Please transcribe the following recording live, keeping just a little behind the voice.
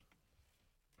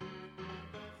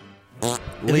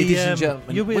Ladies and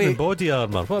gentlemen, you're wearing body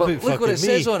armour. What about look fucking what it me?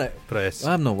 says on it. Press.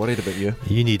 I'm not worried about you.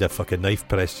 You need a fucking knife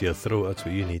pressed to your throat. That's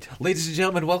what you need. Ladies and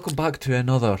gentlemen, welcome back to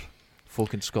another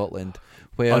Folk in Scotland,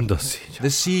 where Under siege. the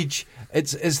siege.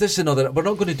 Is this another? We're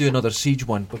not going to do another siege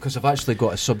one because I've actually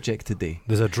got a subject today.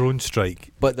 There's a drone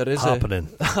strike But there is happening.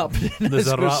 happening. There's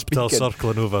as a we're raptor speaking.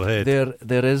 circling overhead.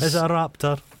 There is Is it a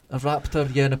raptor? a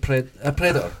raptor, yeah, and a predator, A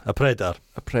predator.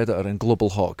 a predator, and global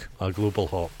hawk. A global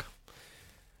hawk.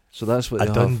 So that's what A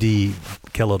they have. Dundee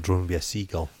killer drone with a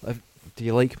seagull. Do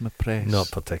you like my press? Not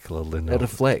particularly, no. It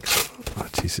reflects. Oh,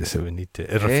 Jesus, we need to.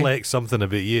 It Eh? reflects something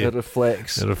about you. It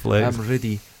reflects. It reflects. I'm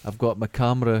ready. I've got my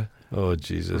camera Oh,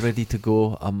 Jesus. ready to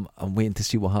go. I'm waiting to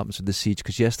see what happens with the siege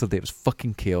because yesterday it was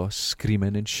fucking chaos,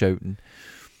 screaming and shouting.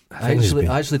 I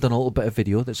actually done a little bit of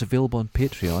video that's available on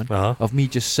Patreon Uh-huh. of me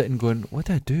just sitting going, what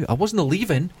did I do? I wasn't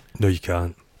leaving. No, you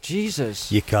can't. Jesus.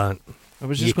 You can't. I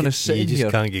was just going to sit You in just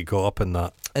here. can't get caught up in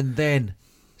that. And then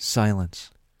silence.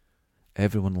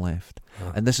 Everyone left.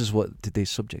 Uh-huh. And this is what today's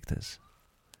subject is.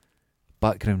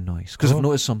 Background noise. Because Oh. I've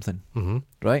noticed something, Mm-hmm.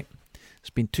 right? There's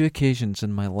been 2 occasions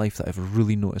in my life that I've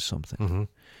really noticed something. Mm-hmm.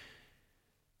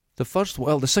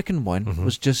 The second one Mhm.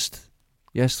 was just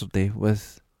yesterday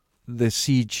with the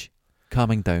siege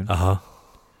calming down. Uh-huh.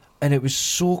 And it was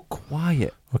so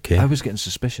quiet. Okay. I was getting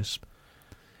suspicious.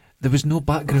 There was no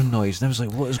background noise. And I was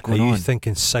like, what is Are going you on?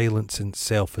 thinking silence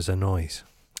itself is a noise?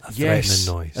 A Yes,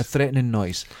 threatening noise? a threatening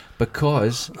noise.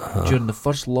 Because Uh-huh. during the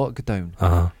first lockdown,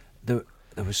 Uh-huh.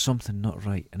 there was something not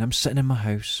right. And I'm sitting in my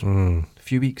house Mm. a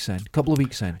few weeks in, a couple of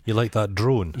weeks in. You like that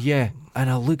drone? Yeah. And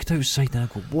I looked outside and I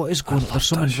go, what is going on? There's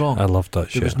something wrong. I loved that There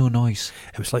shit. was no noise.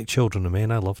 It was like Children of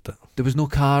Men. I loved it. There was no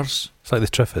cars. It's like the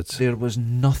Triffids. There was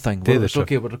nothing. They're Well, the it's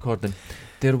okay, we're recording.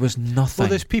 There was nothing. Well,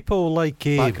 there's people like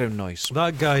Background noise.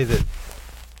 that guy that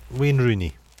Wayne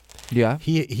Rooney. Yeah.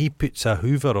 He puts a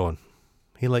Hoover on.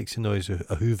 He likes the noise of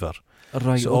a Hoover.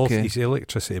 Right, So all okay. his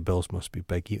electricity bills must be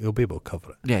big. He'll be able to cover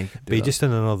it. Yeah, you can do But he that. just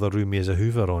in another room, he has a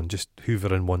Hoover on, just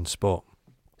Hoover in one spot.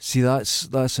 See,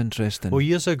 that's interesting. Well,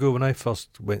 years ago when I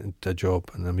first went into a job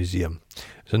in a museum,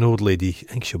 there's an old lady,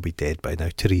 I think she'll be dead by now,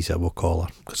 Teresa we'll call her,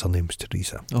 because her name's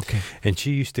Teresa. Okay. And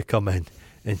she used to come in,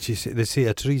 and they'd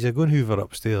say, Teresa, go and Hoover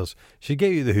upstairs. She'd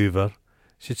get you the Hoover,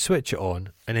 she'd switch it on,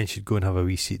 and then she'd go and have a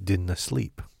wee seat doing a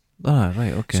sleep. Ah,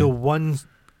 right, okay. So one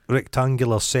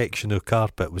rectangular section of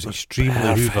carpet was extremely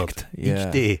perfect, hoovered yeah.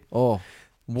 each day. Oh,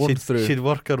 worn through. She'd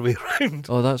work her way round.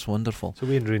 Oh, that's wonderful. So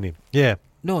Wayne Rooney. Yeah.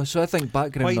 No, so I think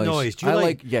background White noise. Do you I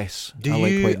like- yes. Do I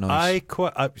you? like white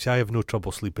noise. I have no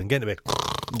trouble sleeping. Get into bed.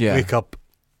 Yeah. Wake up.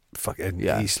 Fucking.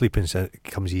 Yeah. Sleeping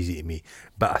comes easy to me.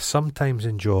 But I sometimes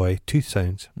enjoy 2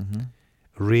 sounds: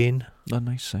 Mm-hmm. rain. A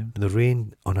nice sound. The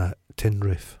rain on a tin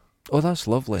roof. Oh, that's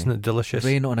lovely. Isn't it delicious?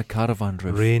 Rain on a caravan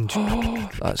roof. Rain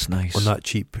That's nice. on that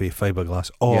cheap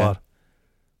fiberglass, or Yeah.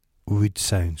 wood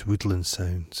sounds, woodland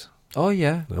sounds. Oh,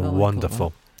 yeah. They're I like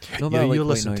wonderful. that. No, but I like you white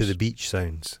listen to noise. the beach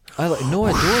sounds. No,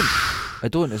 I don't. I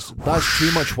don't. That's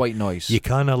too much white noise. You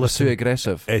can't It's too listen.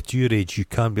 aggressive. At your age, you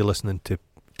can't be listening to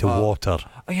water.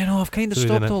 Oh, I've kind of Through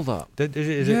the stopped night. all that.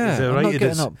 Is Yeah, it I'm right? not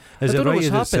getting up. Is I don't it know right what's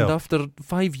in happened itself? after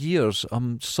 5 years.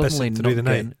 I'm suddenly Pissing not through the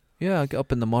night? getting. Yeah, I get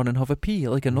up in the morning, have a pee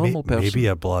like a normal person. Maybe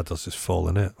your bladder's just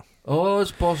falling out. Oh,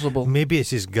 it's possible. Maybe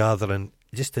it's just gathering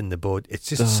just in the body. It's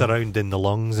just Oh. surrounding the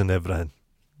lungs and everything.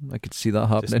 I could see that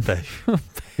happening. Just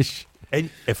fish. And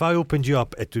if I opened you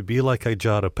up, it would be like a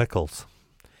jar of pickles.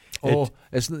 Oh, I could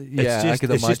It's imagine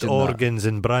just that. organs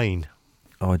and brine.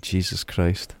 Oh, Jesus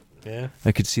Christ! Yeah.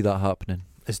 I could see that happening.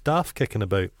 Is Daft kicking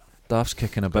about? Daft's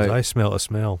kicking 'Cause about. I smell a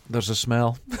smell. There's a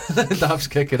smell. Daft's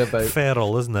kicking about.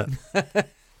 Feral, isn't it?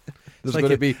 There's like going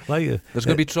to it- be. Like There's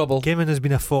going to be trouble. Came in has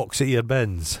been a fox at your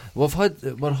bins. We're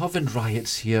having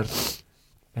riots here,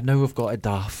 and now we've got a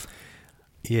Daft.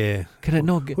 Yeah. Can it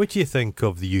not get? What do you think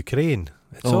of the Ukraine?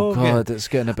 It's Oh all God, it's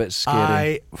getting a bit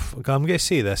scary. I'm going to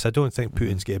say this. I don't think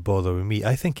Putin's going to bother with me.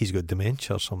 I think he's got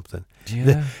dementia or something.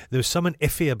 Yeah, There was something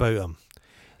iffy about him.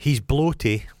 He's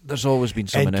bloaty, there's always been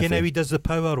something and you know iffy. he does the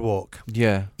power walk.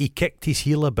 Yeah, He kicked his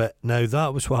heel a bit. Now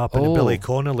that was what happened to Oh. Billy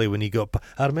Connolly when he got.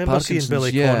 I remember seeing Parkinson's,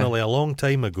 Billy yeah. Connolly a long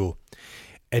time ago,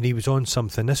 and he was on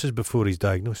something. This was before his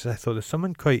diagnosis. I thought there's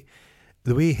something quite.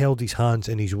 The way he held his hands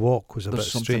and his walk was a there's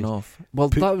bit something strange. off. Well,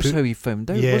 Pu- that was pu- how he found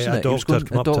out, Yeah, wasn't a it? He was doctor going,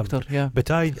 come a up to him. doctor, yeah. But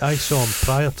I saw him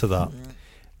prior to that.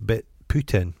 But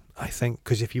Putin, I think,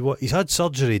 because if you he's had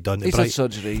surgery done, He's had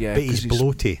surgery, yeah. but he's 'cause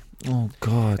bloaty, Oh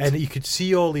God, and you could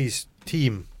see all his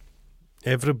team.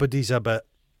 Everybody's a bit.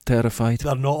 terrified.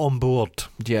 They're not on board.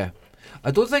 Yeah,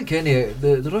 I don't think any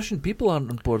the Russian people aren't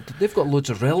on board. They've got loads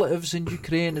of relatives in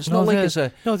Ukraine. It's not like it's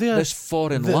this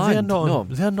foreign land.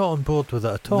 They're not on board with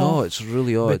it at all. No, it's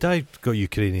really odd. But I've got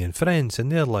Ukrainian friends,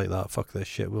 and they're like that. Fuck this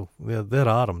shit. Well, they're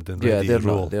armed and ready to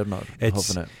roll. They're not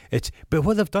having it. But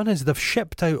what they've done is they've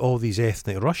shipped out all these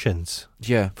ethnic Russians.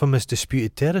 Yeah. From this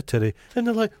disputed territory, and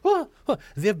they're like, what?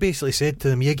 They've basically said to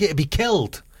them, "You get to be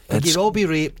killed. You'll all be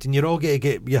raped, and you're all going to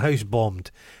get your house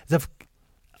bombed." They've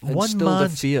one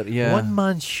man's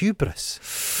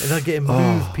hubris, and they're getting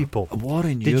move people. A war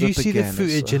in Did Europe you see again, the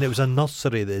footage? And it was a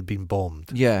nursery that had been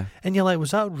bombed. Yeah, and you're like,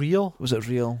 was that real? Was it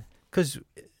real? Because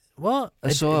what? I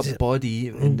saw a body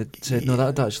and it said, no,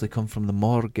 that actually come from the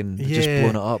morgue, and just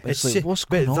blown it up. It's like, what's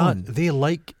going on? They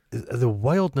like the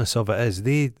wildness of it. Is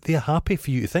they're happy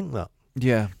for you to think that.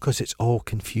 Yeah, because it's all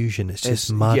confusion. It's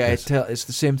just madness. Yeah, it's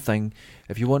the same thing.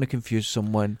 If you want to confuse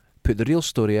someone, put the real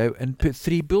story out and put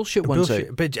 3 bullshit ones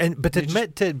out. But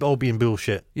admit to it all being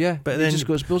bullshit. Yeah, but then just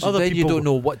goes bullshit. Then you don't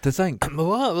know what to think.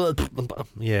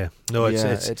 Yeah, no,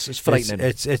 it's frightening.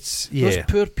 It's those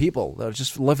poor people that are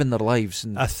just living their lives.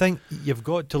 And I think you've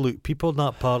got to look. People in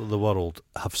that part of the world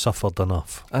have suffered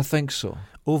enough. I think so.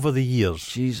 Over the years,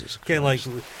 Jesus Christ. Okay, like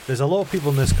there's a lot of people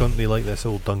in this country like this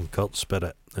old Dunkirk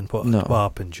spirit, and what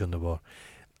happened during the war.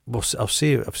 Well, I've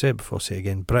said it before, say it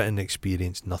again. Britain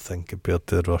experienced nothing compared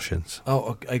to the Russians.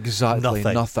 Oh, exactly,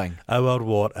 nothing. Our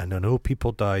war, and I know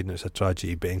people died, and it's a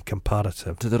tragedy, but in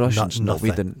comparative to the Russians, nothing.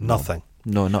 We didn't. Nothing.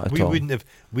 No, not at all.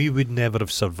 We would never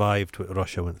have survived what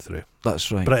Russia went through.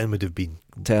 That's right. Britain would have been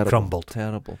crumbled.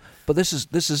 Terrible. But this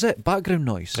is it. Background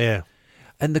noise. Yeah.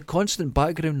 And the constant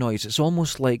background noise, it's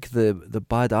almost like the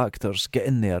bad actors get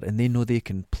in there and they know they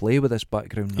can play with this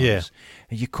background noise. Yeah.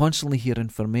 And you constantly hear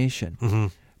information. Mm-hmm.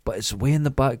 But it's way in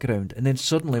the background. And then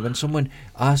suddenly when someone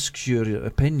asks your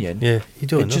opinion, you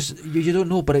don't know. You don't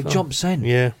know, but it jumps in.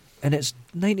 Yeah. And it's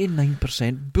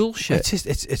 99% bullshit.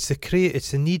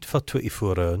 It's the need for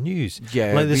 24-hour news.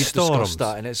 Yeah, like the storms.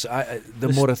 That, and it's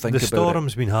the more I think about it. The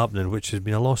storm's been happening, which has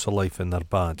been a loss of life, and they're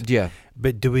bad. Yeah.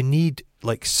 But do we need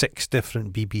like 6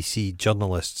 different BBC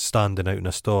journalists standing out in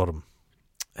a storm?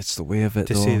 It's the way of it,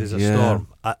 to say there's a storm.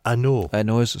 I know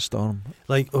it's a storm.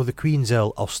 Like, the Queen's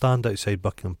ill, I'll stand outside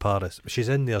Buckingham Palace. She's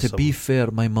in there. To be fair,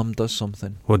 my mum does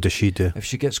something. What does she do? If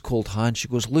she gets cold hands, she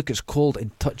goes, look, it's cold,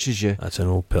 and touches you. That's an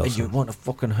old person. And you want to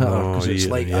fucking hit her because it's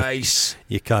like ice.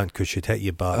 You can't, because she'd hit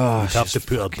you back. You'd have to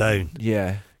put her down.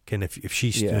 Yeah. If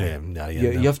she's you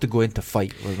have to go into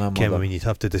fight with my mother. I mean, you'd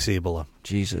have to disable her.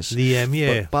 Jesus.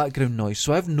 But background noise.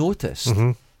 So I've noticed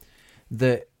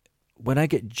that when I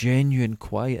get genuine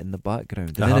quiet in the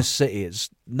background, and in a city, it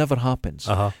never happens.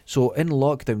 So in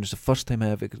lockdown, it's the first time I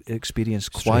ever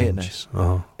experienced quietness.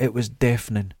 It was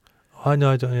deafening. I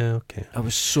know. Okay. I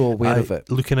was so aware of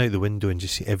it. Looking out the window and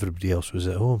just see everybody else was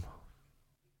at home.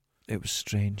 It was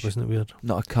strange. Wasn't it weird?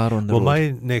 Not a car on the road. Well,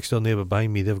 my next door neighbour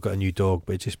behind me, they've got a new dog,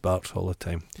 but it just barks all the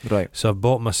time. Right. So I've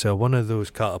bought myself one of those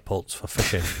catapults for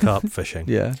fishing, carp fishing.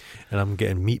 Yeah. And I'm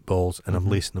getting meatballs and I'm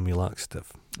lacing them with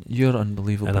laxative. You're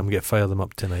unbelievable. And I'm going to fire them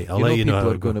up tonight. I'll let you know how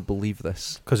people are going to believe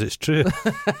this. Because it's true.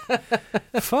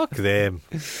 Fuck them.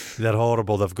 They're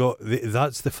horrible.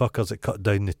 That's the fuckers that cut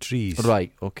down the trees.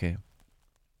 Right, okay.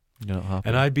 You're not happy.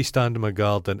 And I'd be standing in my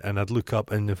garden and I'd look up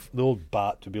and the old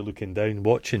bat would be looking down,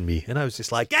 watching me. And I was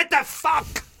just like, get the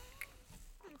fuck!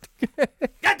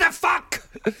 Get the fuck!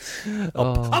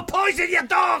 I'll poison your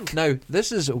dog! Now,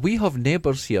 we have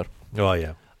neighbours here. Oh,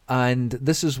 yeah. And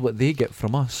this is what they get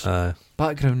from us.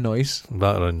 Background noise.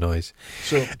 Background noise.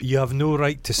 So you have no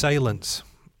right to silence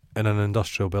in an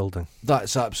industrial building.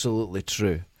 That's absolutely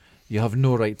true. You have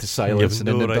no right to silence in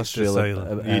an industrial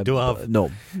building. You don't have. No.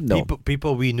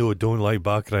 People we know don't like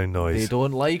background noise. They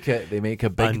don't like it. They make a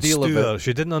big deal of it.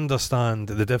 She didn't understand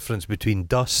the difference between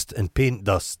dust and paint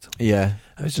dust. Yeah.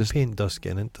 How's just paint dust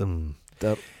getting into them?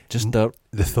 Dirt. Just dirt.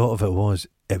 The thought of it was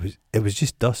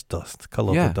just dust,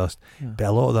 colour of dust. Yeah. But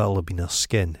a lot of that will have been her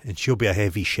skin, and she'll be a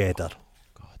heavy shedder.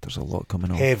 God, there's a lot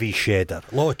coming on. Heavy shedder.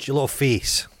 A lot of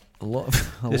face. A lot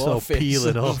of face.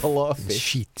 Peeling off. A lot of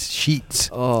face.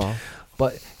 Sheets. Oh,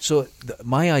 but so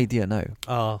my idea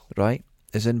now, right,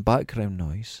 is in background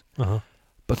noise.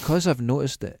 Because I've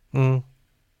noticed it.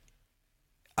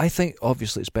 I think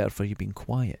obviously it's better for you being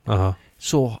quiet.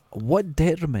 So what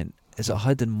detriment is it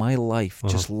had in my life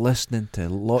just listening to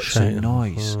lots of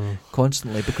noise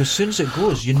constantly? Because as soon as it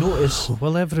goes, you notice.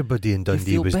 Well, everybody in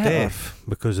Dundee was deaf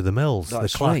because of the mills.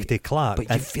 That's the clack.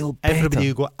 But you feel better. Everybody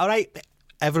would go, all right.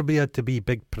 Everybody had to be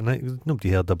big.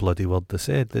 Nobody heard the bloody word they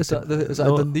said. Is that a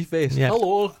Dundee face? Yeah.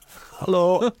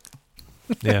 Hello.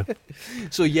 Yeah.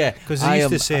 So yeah, because they used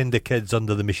to send the kids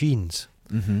under the machines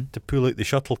to pull out the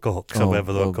shuttlecocks or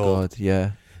whatever they're called. God,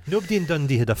 yeah. Nobody in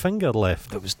Dundee had a finger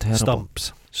left. It was terrible.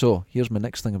 Stumps. So, here's my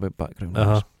next thing about background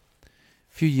noise. A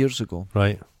few years ago,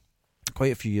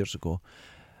 quite a few years ago,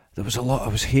 there was a lot. I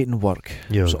was hating work.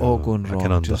 It was all going wrong. I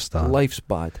can understand. Just life's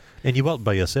bad. And you worked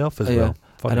by yourself as well.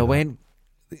 And I went,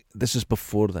 this is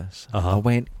before this, I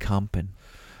went camping.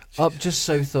 Up just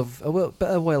south of, a bit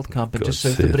of wild camping, just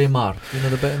south of Braemar. You know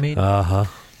the bit I mean?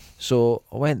 So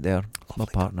I went there, my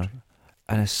partner,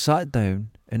 and I sat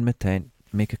down in my tent,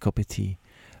 make a cup of tea,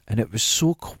 and it was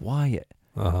so quiet.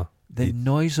 The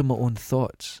noise of my own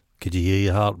thoughts. Could you hear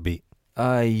your heartbeat?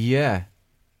 Yeah.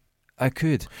 I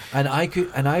could. And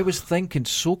I was thinking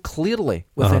so clearly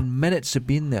within minutes of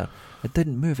being there. I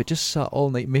didn't move. I just sat all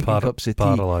night making cups of tea.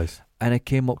 Paralysed. And I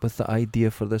came up with the idea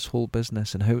for this whole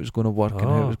business and how it was going to work and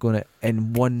how it was going to,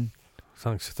 in one...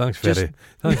 Thanks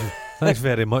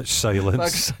very much, Silence.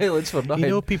 Thanks, Silence, for nothing. You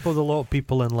know, a lot of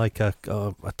people in like a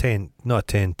tent, not a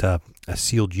tent, a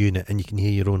sealed unit, and you can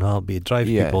hear your own heartbeat. It drives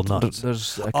people nuts.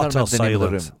 I can't remember the name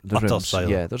of the room. Utter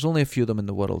silence. Yeah, there's only a few of them in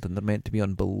the world, and they're meant to be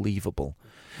unbelievable.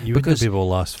 You wouldn't be able to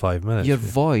last 5 minutes. Your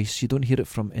voice, you don't hear it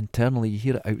from internally, you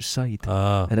hear it outside.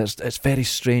 And it's very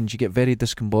strange. You get very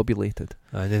discombobulated.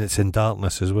 And then it's in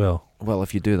darkness as well. Well,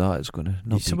 if you do that, it's going to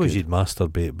not be suppose good. You'd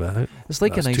masturbate, but it's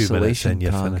like an isolation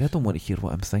tank. I don't want to hear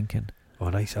what I'm thinking. Oh,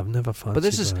 nice. I've never fancied. But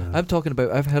this is, I'm talking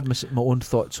about, I've heard my own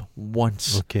thoughts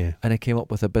once. Okay. And I came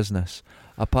up with a business.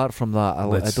 Apart from that, I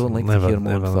don't like to hear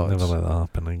my own thoughts. Never let that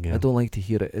happen again. I don't like to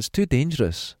hear it. It's too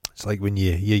dangerous. It's like when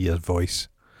you hear your voice,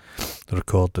 the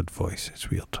recorded voice. It's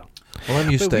weird. Well,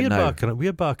 I'm used to it now.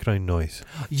 We're background noise.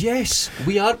 Yes,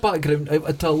 we are background.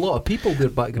 To a lot of people, we're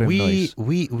background noise.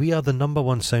 We are the number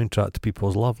one soundtrack to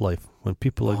people's love life. When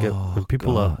people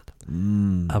are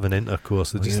having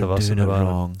intercourse, they just have us in the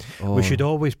background. We should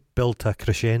always build a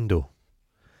crescendo.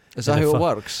 Is that how it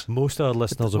works? Most of our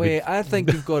listeners will be... I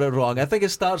think you've got it wrong. I think it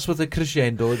starts with a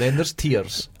crescendo, then there's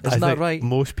tears. Isn't that right?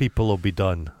 Most people will be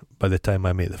done by the time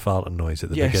I make the farting noise at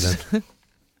the beginning.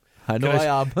 I know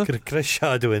I am. Chris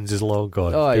Shadowins is long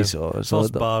gone. Oh, he's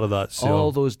first bar of that song.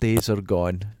 All those days are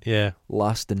gone. Yeah.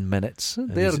 Lasting minutes.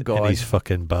 They're gone. In his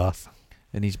fucking bath.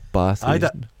 In his bath.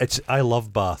 I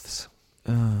love baths.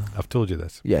 I've told you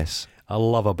this. Yes. I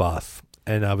love a bath.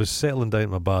 And I was settling down in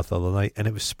my bath the other night and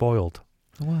it was spoiled.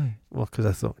 Why? Well, because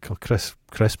I thought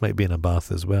Chris might be in a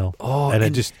bath as well. Oh, and it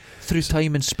just through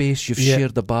time and space you've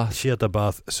shared the bath. Shared a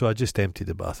bath, so I just emptied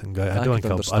the bath and I don't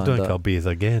think I'll bathe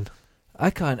again. I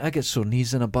can't. I get sore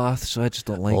knees in a bath, so I just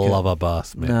don't like it. Love a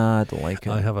bath, mate. Nah, I don't like it.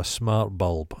 I have a smart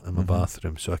bulb in my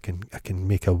bathroom, so I can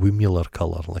make a wumular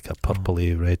colour, like a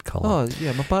purpley red colour. Oh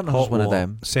yeah, my partner has one of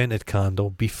them. Scented candle,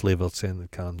 beef flavoured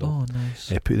scented candle. Oh nice.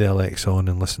 Put the Alex on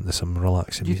and listen to some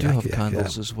relaxing music. You do have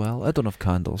candles as well. I don't have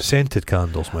candles. Scented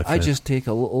candles, my friend. I just take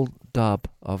a little dab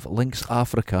of Lynx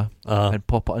Africa and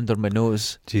pop it under my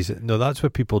nose. Jesus, no, that's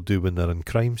what people do when they're in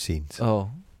crime scenes.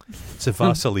 Oh. It's a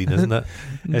Vaseline, isn't it?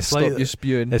 It's Stop like you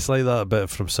spewing. It's like that bit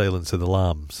from Silence of the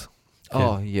Lambs.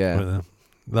 Oh yeah.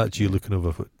 That's you looking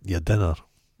over your dinner.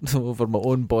 Over my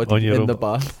own body in the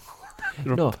bath.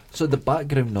 No, so the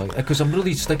background noise, because I'm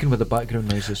really sticking with the background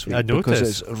noise this week. I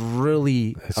noticed.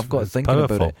 Because I've got to think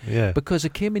about it. Yeah. Because I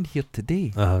came in here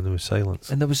today. There was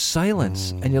silence. And there was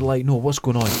silence. And you're like, no, what's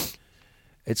going on?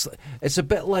 It's a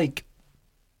bit like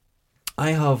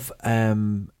I have,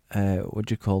 what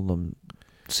do you call them?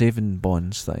 Saving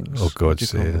bonds things. Oh God,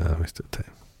 say I wasted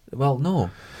time. Well,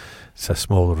 no. It's a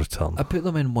small return. I put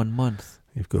them in 1 month.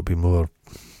 You've got to be more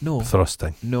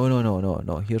thrusting.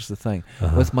 No. Here's the thing.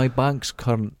 With my bank's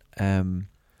current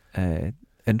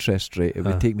interest rate, it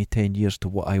would take me 10 years to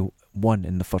what I won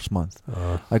in the first month.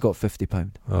 I got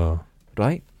 £50.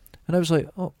 Right? And I was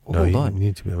like, hold on. You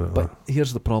need to be about but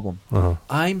here's the problem.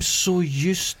 I'm so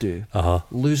used to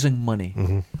losing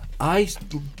money. I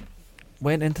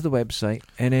went into the website,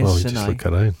 look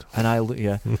around. And I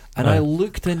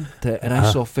looked into it and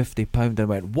I saw £50 and I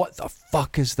went, what the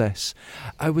fuck is this?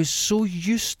 I was so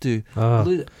used to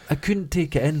I couldn't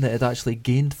take it in that it actually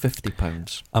gained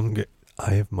 £50. I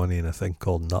have money in a thing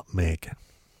called nutmeg.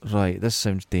 Right, this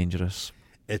sounds dangerous.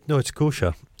 It's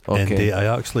kosher. Okay. And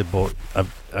I actually bought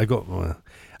I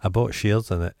bought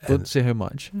shares in it. Don't say how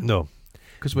much. No.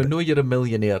 Because we know you're a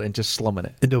millionaire and just slumming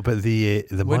it. No, but the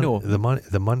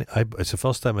money. It's the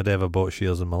first time I'd ever bought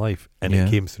shares in my life, and it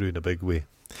came through in a big way.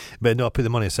 But no, I put the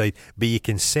money aside. But you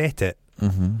can set it.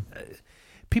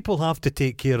 People have to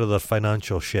take care of their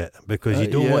financial shit because you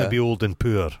don't want to be old and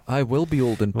poor. I will be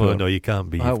old and poor. Well, no, you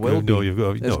can't be. I will be.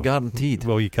 It's guaranteed.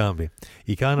 Well, you can't be.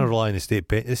 You can't rely on the state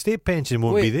pension. The state pension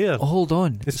won't be there. Hold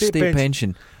on. The state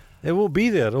pension. It won't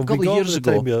be there. A couple of years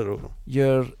ago,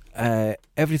 your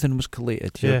everything was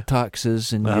collated, your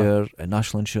taxes and your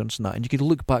national insurance and that, and you could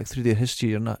look back through the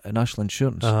history of your national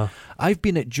insurance. I've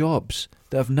been at jobs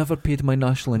that have never paid my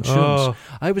national insurance.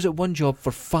 I was at one job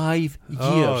for 5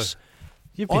 years.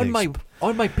 On my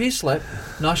payslip,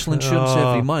 national insurance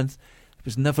every month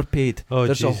was never paid.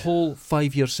 There's a whole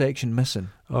 5-year section missing.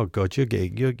 Oh God, you're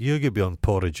going to be on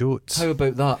porridge oats. How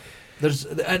about that?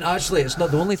 And actually, it's not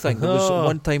the only thing. There was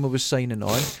one time I was signing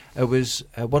on. I was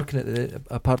working at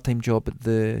a part-time job at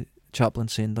the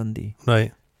chaplaincy in Dundee.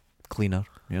 Right. Cleaner,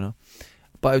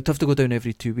 But I would have to go down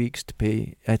every 2 weeks to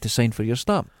pay to sign for your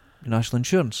stamp, your national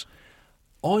insurance.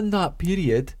 On that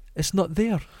period, it's not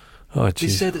there. They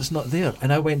said it's not there,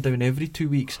 and I went down every 2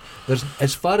 weeks.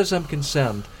 As far as I'm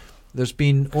concerned, there's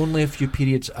been only a few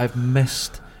periods I've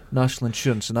missed national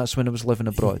insurance, and that's when I was living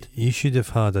abroad. You should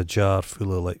have had a jar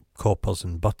full of like coppers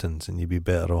and buttons, and you'd be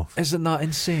better off. Isn't that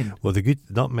insane? Well, the good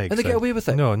nutmeg. And they get away with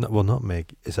it. No,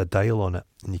 nutmeg. It's a dial on it,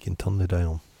 and you can turn the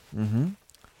dial, and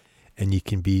you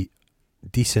can be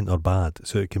decent or bad.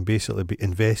 So it can basically be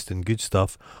invest in good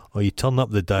stuff, or you turn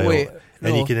up the dial,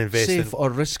 and you can invest safe or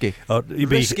risky, or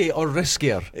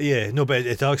riskier. Yeah, no, but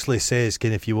it actually says,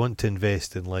 if you want to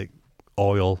invest in like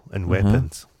oil and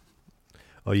weapons.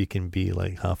 Or you can be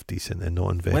like half decent and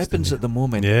not invest. Weapons at the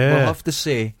moment, we'll have to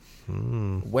say,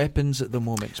 weapons at the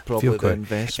moment is probably the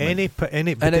investment.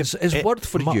 And it's worked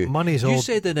for you. Money's you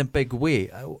said in a big way.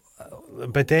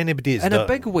 But anybody in a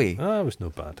big way. It was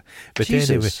no bad. But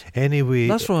Jesus. anyway,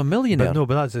 that's from a millionaire.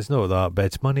 But it's not that. But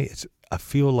it's money. I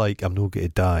feel like I'm not going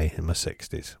to die in my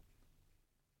 60s.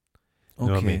 You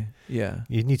know what I mean? Yeah.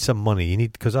 You need some money.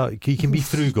 Because you can be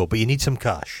frugal, but you need some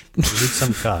cash. You need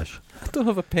some cash. I don't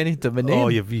have a penny to my name. Oh,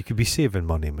 you could be saving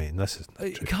money, mate. This is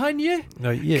not true. Can you?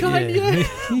 No, can you?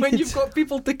 When you've got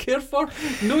people to care for?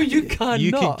 No, you cannot.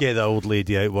 You can get that old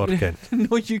lady out working.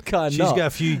 No, you cannot. She's got a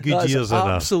few good years in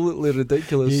her. Absolutely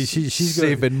ridiculous. She's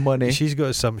saving money. She's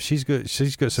got some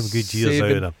good years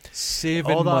out of her.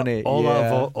 Saving money. All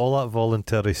that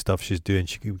voluntary stuff she's doing,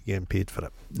 she could be getting paid for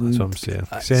it. That's what I'm saying.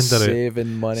 Send her out.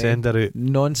 Saving money. Send her out.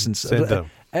 Nonsense. Send her.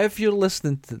 If you're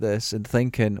listening to this and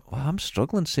thinking, I'm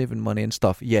struggling saving money and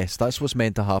stuff, yes, that's what's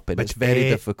meant to happen. But it's very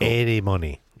difficult. Any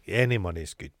money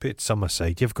is good. Put some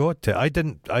aside. You've got to. I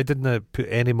didn't put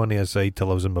any money aside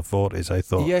till I was in my 40s. I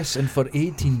thought. Yes, and for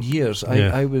 18 years,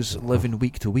 I was living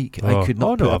week to week. I could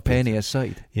not put a penny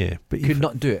aside. Yeah, but could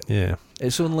not do it. Yeah,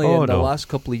 it's only in the last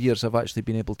couple of years I've actually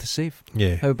been able to save.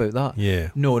 Yeah, how about that?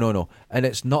 Yeah, no, and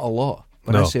it's not a lot.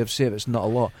 When I say I've saved, it's not a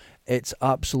lot. It's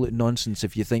absolute nonsense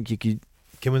if you think you could.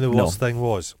 When the worst thing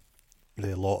was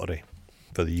the lottery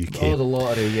for the UK. Oh, the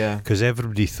lottery, yeah. Because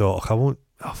everybody thought, I'll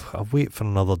wait for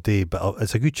another day, but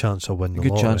it's a good chance I'll win the lottery.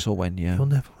 Good chance I'll win, yeah. You'll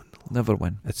never win the lottery. Never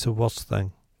win. It's the worst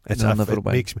thing. Never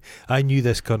win. I knew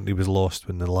this country was lost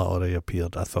when the lottery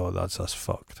appeared. I thought that's us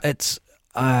fucked. It's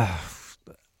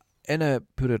in a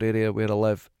poorer area where I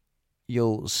live,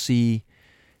 you'll see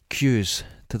queues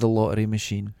to the lottery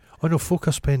machine. Oh no, folk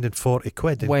are spending 40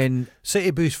 quid. When City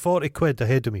Boo's 40 quid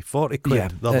ahead of me, 40 quid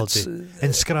the other day.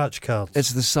 In scratch cards.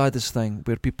 It's the saddest thing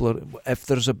where people are, if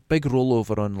there's a big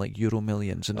rollover on like Euro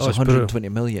Millions and it's 120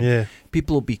 million,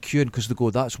 people will be queuing because they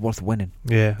go, that's worth winning.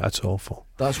 Yeah, that's awful.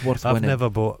 That's worth winning. I've never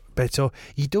bought, but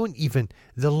you don't even,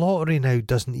 the lottery now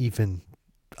doesn't even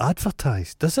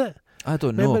advertise, does it? I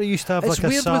don't know. Remember it used to have it's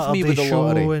like a Saturday with the show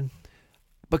lottery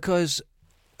because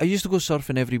I used to go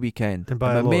surfing every weekend. And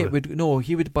buy my mate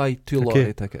he would buy 2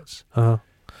 lottery tickets.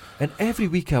 And every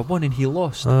week I won and he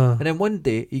lost. And then one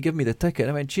day he gave me the ticket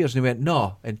and I went, cheers, and he went,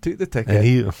 no, and took the ticket.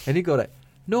 And he got it.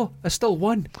 No, I still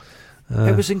won.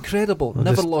 It was incredible.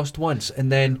 Never lost once.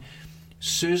 And then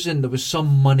Susan, there was some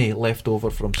money left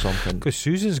over from something. Because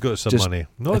Susan's got some money.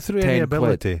 Not through any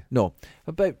ability. Quid. No,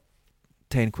 about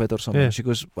 10 quid or something. She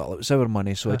goes, well, it was our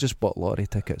money, so I just bought lottery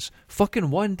tickets.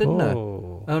 Fucking won, didn't I?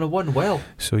 And I won well.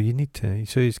 So you need to.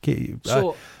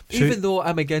 Even though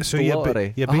I'm against the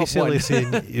lottery, you're basically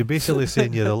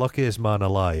saying you're the luckiest man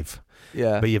alive.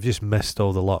 Yeah. But you've just missed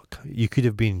all the luck. You could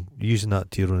have been using that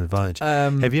to your own advantage.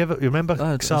 Have you ever remember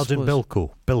Sergeant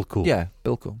Bilko? Yeah,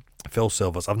 Bilko. Phil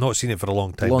Silvers. I've not seen it for a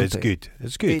long time, but it's good.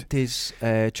 It's good. It is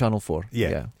Channel 4.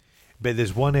 Yeah. But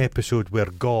there's one episode where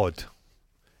God.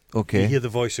 Okay. You hear the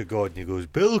voice of God and he goes,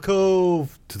 Bilko,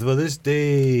 for this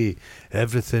day,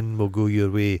 everything will go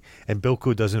your way. And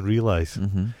Bilko doesn't realise.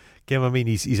 Mm-hmm. You know what I mean?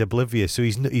 He's oblivious. So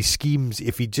he schemes.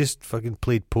 If he just fucking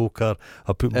played poker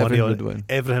or put money on it,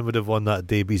 everyone would have won that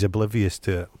day, but he's oblivious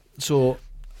to it. So,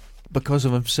 because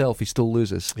of himself, he still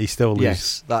loses. He still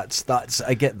loses. Yes, that's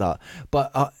I get that.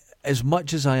 But as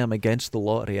much as I am against the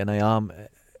lottery, and I am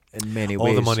in many ways.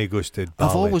 All the money goes to Bally.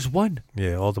 I've always won.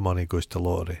 Yeah, all the money goes to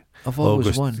lottery. I've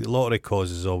always won. Lottery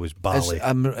causes always Bally.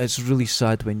 It's really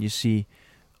sad when you see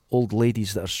old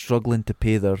ladies that are struggling to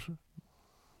pay their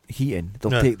heating.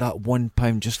 They'll take that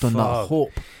 £1 just on that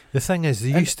hope. The thing is,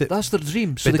 that's their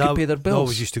dream, so they can pay their bills. They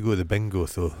always used to go to the bingo,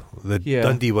 though. The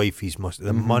Dundee wifeys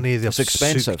money they've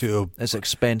expensive. It's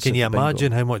expensive. Can you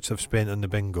imagine how much they've spent on the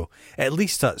bingo? At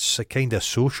least that's a kind of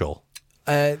social.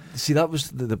 See, that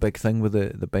was the big thing with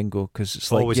the bingo, because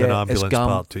it's always like, an ambulance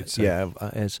part to it. Yeah,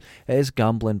 it is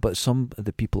gambling, but some of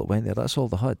the people that went there, that's all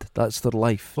they had. That's their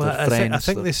life. Well, their friends. I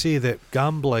think they say that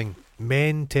gambling,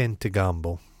 men tend to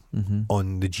gamble.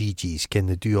 On the GGs, can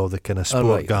they do all the kind of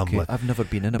sport gambling? Okay. I've never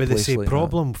been in a place like that. But they say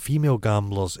problem female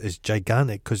gamblers is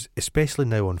gigantic, because especially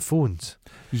now on phones,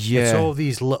 yeah, it's all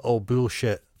these little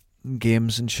bullshit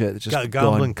games and shit. Just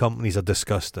gambling companies are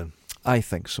disgusting. I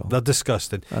think so. They're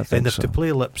disgusting, and they have to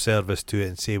play lip service to it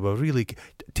and say, "Well, really,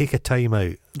 take a time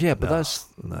out." Yeah, but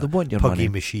they want your puggy money.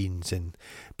 machines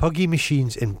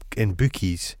and in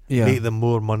bookies make them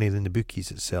more money than the bookies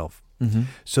itself.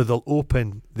 So they'll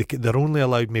open. They're only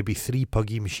allowed maybe 3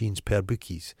 puggy machines per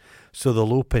bookies. So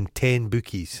they'll open 10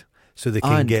 bookies so they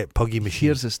can get puggy machines.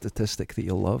 Here's a statistic that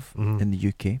you'll love in the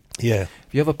UK. Yeah,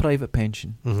 if you have a private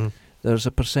pension, there's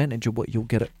a percentage of what you'll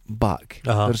get it back.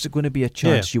 There's going to be a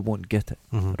chance you won't get it.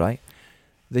 Right?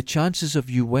 The chances of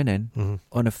you winning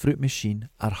on a fruit machine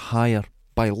are higher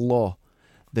by law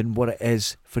than what it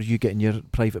is for you getting your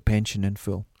private pension in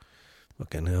full.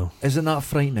 Fucking hell. Isn't that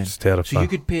frightening? It's terrifying. So you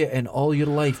could pay it in all your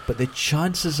life, but the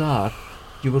chances are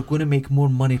you were going to make more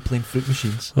money playing fruit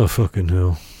machines. Oh, fucking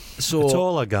hell. So it's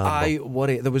all a gamble. I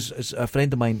worry. There was a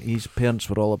friend of mine, his parents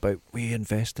were all about, we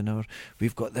invest in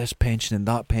we've got this pension and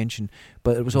that pension,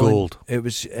 but it was all gold.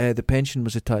 The pension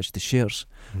was attached to shares.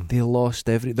 They lost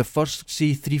the first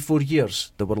 3-4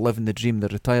 years they were living the dream. They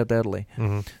retired early,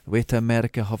 away to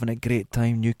America, having a great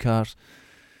time, new cars.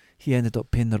 He ended up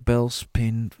paying their bills,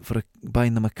 buying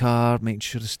them a car, making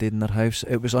sure they stayed in their house.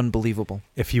 It was unbelievable.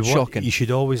 If you Shocking. You should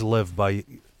always live by.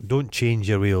 Don't change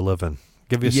your way of living.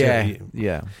 Give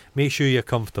yourself. Make sure you're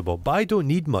comfortable. But I don't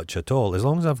need much at all. As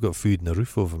long as I've got food and a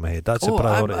roof over my head, that's a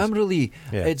priority. I'm really.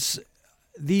 Yeah. It's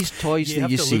these toys that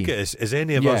you see. Look at us. Is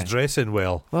any of us dressing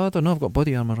well? Well, I don't know. I've got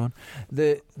body armour on.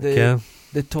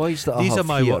 The toys that these I have are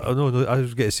my here. No, I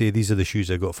was going to say these are the shoes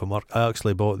I got from work. I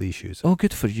actually bought these shoes. Oh,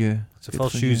 good for you. It's the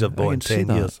first shoes I've bought in 10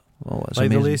 years. Oh, that's like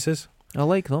amazing. the laces. I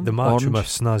like them. They match with my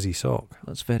snazzy sock.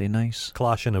 That's very nice.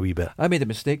 Clashing a wee bit. I made a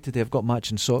mistake today. I've got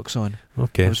matching socks on.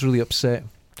 Okay. I was really upset.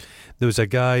 There was a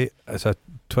guy, it's a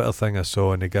Twitter thing I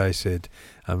saw, and the guy said,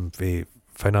 I'm very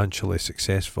financially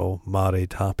successful,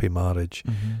 married, happy marriage,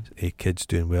 kids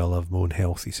doing well, I have my own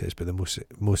health, he says, but the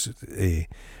most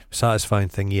satisfying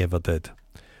thing he ever did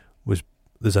was,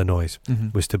 there's a noise,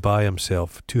 was to buy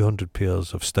himself 200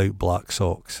 pairs of stout black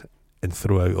socks and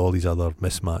throw out all these other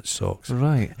mismatched socks.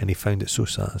 Right. And he found it so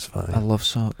satisfying. I love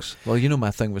socks. Well, you know my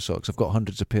thing with socks. I've got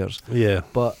hundreds of pairs. Yeah.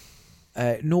 But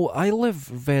no, I live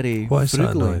very What is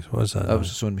frugally. that noise? What is that That noise?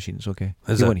 was a sewing machine, it's okay.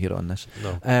 Is you it? won't hear it on this.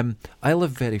 No. I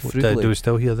live very frugally. Do we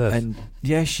still hear this? And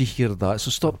yes, you hear that. So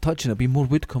stop touching it. There'll be more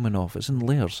wood coming off. It's in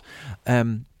layers.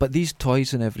 But these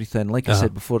toys and everything, like I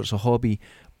said before, it's a hobby.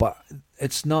 But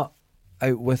it's not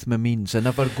out with my means. I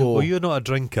never go. Well, you're not a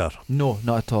drinker. No,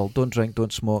 not at all. Don't drink,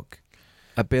 don't smoke.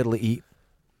 I barely eat.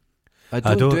 I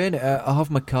don't do anything. I have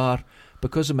my car.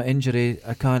 Because of my injury,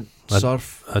 I can't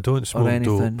surf. I don't smoke or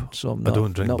anything, dope. So I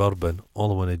don't drink bourbon.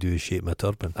 All I want to do is shape my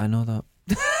turban. I know that.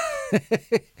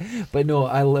 But no,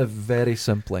 I live very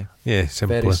simply. Yeah,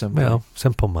 simply. Very simply. Well,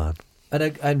 simple man.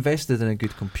 And I invested in a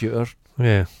good computer.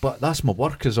 Yeah. But that's my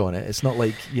work is on it. It's not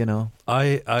like, you know.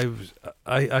 I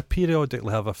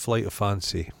periodically have a flight of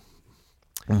fancy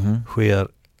where,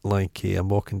 like, I'm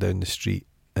walking down the street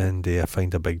and I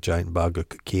find a big giant bag of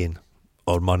cocaine.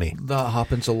 Or money. That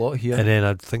happens a lot here. And then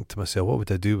I'd think to myself, what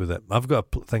would I do with it? I've got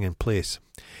a thing in place.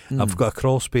 I've got a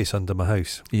crawl space under my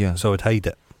house. Yeah. So I'd hide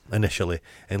it initially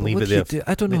and leave it there.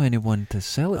 I don't know anyone to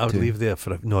sell it to. I would leave there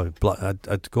for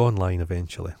I'd go online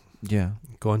eventually. Yeah.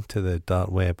 Go onto the dark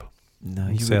web. No,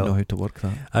 you wouldn't know how to work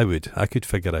that. I would. I could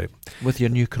figure out. With your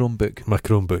new Chromebook. My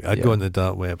Chromebook. I'd go on the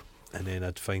dark web and then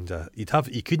I'd find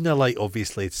you couldn't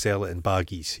obviously sell it in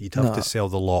baggies. You'd have to sell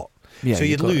the lot. Yeah, so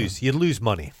you'd lose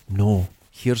money. No.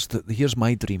 Here's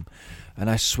my dream, and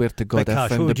I swear to God, I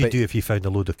found. What would you do if you found a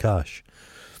load of cash?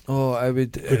 Oh, I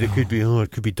would. It could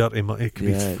be dirty money. It could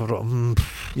be.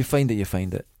 You find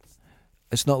it.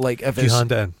 It's not like if do you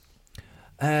hand it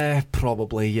in?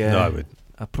 Probably, yeah. No, I would.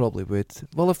 I probably would.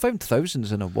 Well, I found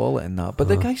thousands in a wallet and that, but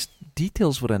the guy's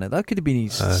details were in it. That could have been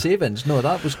his savings. No,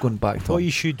 that was going back to.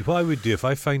 What I would do if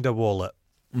I find a wallet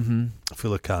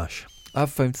full of cash.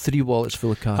 I've found 3 wallets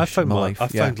full of cash. I found in my life.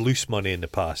 I've found loose money in the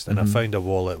past, and I found a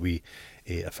wallet with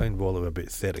about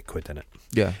 30 quid in it.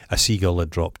 Yeah, a seagull had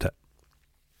dropped it.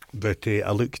 But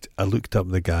I looked up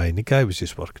the guy, and the guy was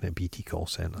just working at BT call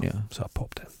centre. Yeah. So I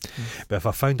popped it. But if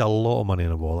I found a lot of money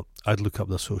in a wallet, I'd look up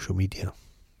their social media.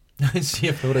 See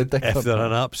if they're a dickhead. If they're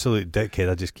an absolute dickhead,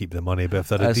 I'd just keep the money. But if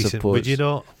they're a decent, would you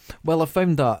not? Well, I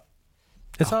found that.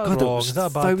 Is that wrong? Is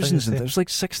that a bad thousands thing? It was like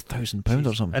 £6,000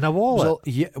 or something. In a wallet?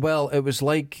 Well, it was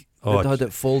like they had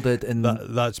it folded in.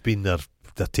 That's been their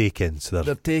take-ins.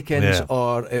 Their take-ins,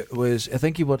 or it was, I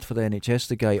think he worked for the NHS,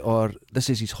 the guy, or this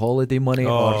is his holiday money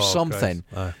or something.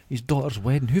 His daughter's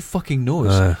wedding. Who fucking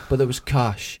knows? But there was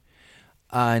cash.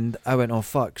 And I went, oh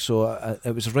fuck. So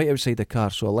it was right outside the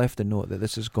car, so I left a note that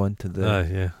this has gone to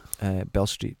the Bell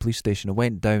Street police station. I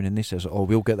went down and they says, oh,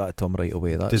 we'll get that to him right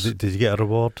away. Did you get a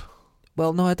reward?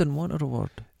 Well, no, I didn't want a reward.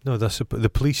 No, the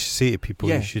police say to people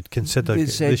you should consider. They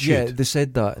said they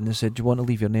said that, and they said, do you want to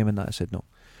leave your name in that? I said no.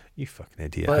 You fucking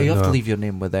idiot. But you have to leave your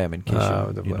name with them in case you're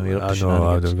up to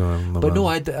shenanigans. But no,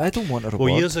 I don't want a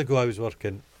reward. Well, years ago I was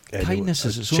working. Kindness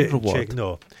is its own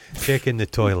reward. Checking the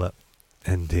toilet,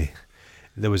 and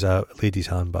there was a lady's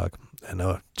handbag, and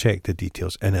I checked the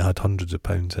details, and it had hundreds of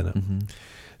pounds in it.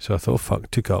 So I thought,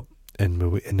 fuck, took up, and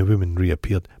the woman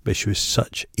reappeared, but she was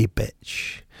such a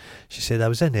bitch. She said, I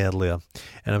was in earlier,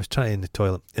 and I was trying in the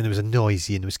toilet, and it was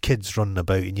noisy, and there was kids running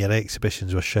about, and your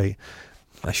exhibitions were shite.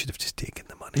 I should have just taken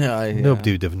the money.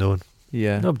 Nobody would have known.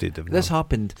 Yeah. Nobody would have known. This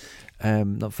happened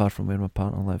not far from where my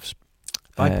partner lives.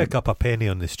 I pick up a penny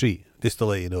on the street, just to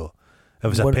let you know. It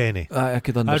was a penny. I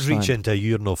could understand. I'd reach into a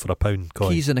urinal for a £1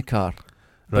 coin. Keys in a car.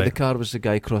 But the car was the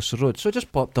guy across the road. So I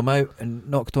just popped him out and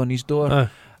knocked on his door.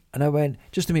 And I went,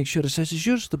 just to make sure, it says, is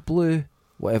yours the blue,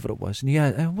 whatever it was?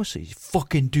 And what's it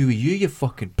fucking do with you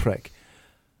fucking prick?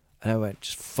 And I went,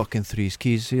 just fucking threw his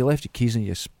keys. So you left your keys in,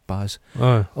 you spaz.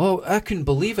 Oh, I couldn't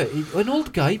believe it. An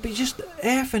old guy, but just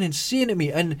effing and saying to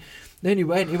me. And then he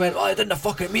went, oh, I didn't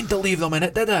fucking mean to leave them in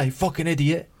it, did I? Fucking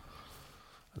idiot.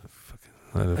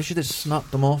 I should have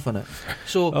snapped them off in it.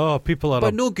 So, people are.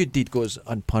 But no good deed goes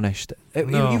unpunished. He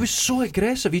was so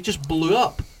aggressive. He just blew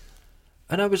up.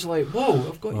 And I was like, whoa,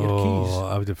 I've got your keys.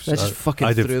 I would have. I just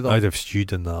fucking threw them. I'd have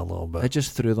stewed in that a little bit. I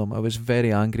just threw them. I was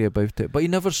very angry about it. But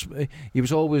he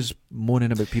was always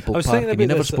moaning about people parking. He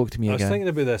never spoke to me again. I was thinking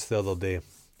about this the other day.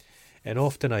 And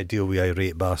often I deal with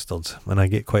irate bastards, and I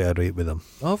get quite irate with them.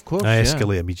 Oh, of course, I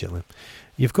escalate immediately.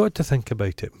 You've got to think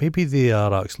about it. Maybe they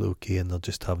are actually okay, and they're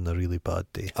just having a really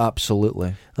bad day.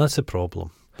 Absolutely. That's the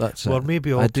problem. That's it.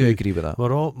 Maybe I do agree with that.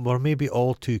 We're maybe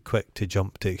all too quick to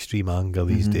jump to extreme anger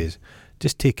these days.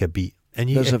 Just take a beat.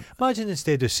 And imagine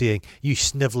instead of saying, you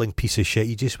snivelling piece of shit,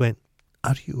 you just went,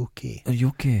 are you okay? Are you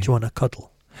okay? Do you want a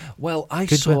cuddle? Well, I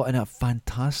saw in a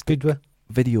fantastic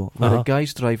video where a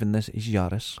guy's driving his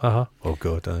Yaris. Oh,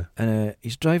 God. And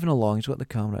he's driving along, he's got the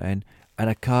camera in, and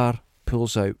a car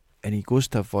pulls out, and he goes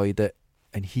to avoid it,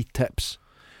 and he tips.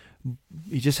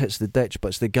 He just hits the ditch, but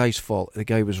it's the guy's fault. The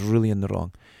guy was really in the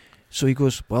wrong. So he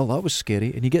goes, well, that was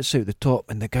scary. And he gets out the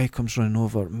top, and the guy comes running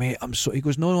over. Mate, he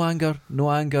goes, no anger.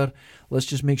 Let's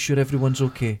just make sure everyone's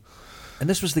okay. And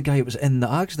this was the guy that was in the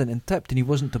accident and tipped, and he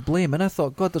wasn't to blame. And I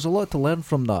thought, God, there's a lot to learn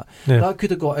from that. Yeah. That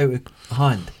could have got out of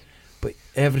hand, but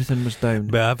everything was down.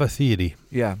 But I have a theory.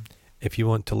 Yeah. If you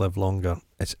want to live longer,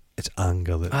 it's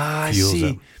anger that fuels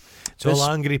it. It's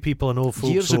all angry people in old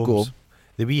folks' years homes. Ago,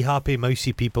 the wee happy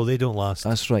mousy people, they don't last.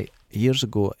 That's right. Years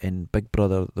ago in Big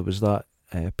Brother, there was that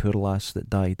poor lass that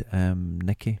died,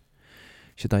 Nikki.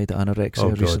 She died of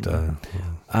anorexia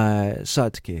recently.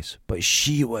 Sad case, but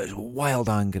she was wild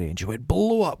angry, and she would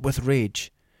blow up with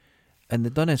rage. And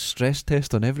they'd done a stress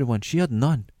test on everyone. She had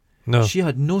none. No, she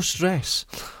had no stress.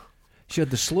 She had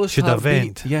the slowest heartbeat.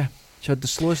 Vent. Yeah, she had the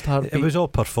slowest heartbeat. It was all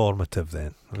performative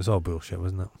then. It was all bullshit,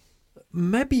 wasn't it?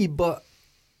 Maybe, but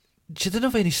she didn't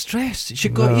have any stress. She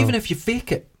got even if you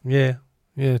fake it. Yeah,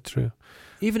 true.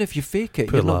 Even if you fake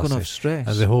it, you're not going to have stress.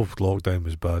 And the whole lockdown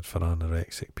was bad for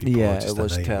anorexic people. Yeah, it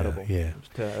was terrible. Yeah,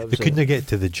 they couldn't get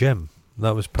to the gym.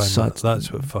 That was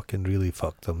that's what fucking really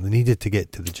fucked them. They needed to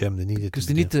get to the gym. They needed because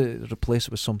they need to replace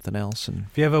it with something else. And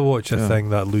if you ever watch a thing,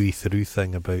 that Louis Theroux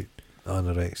thing about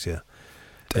anorexia,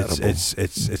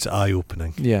 it's eye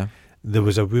opening. Yeah, there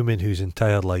was a woman whose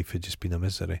entire life had just been a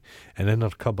misery, and in her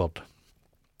cupboard,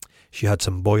 she had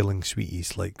some boiling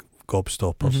sweeties like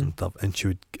gobstoppers and stuff, and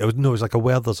it was like a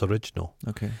Werther's original.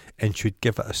 Okay, and she would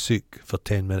give it a soak for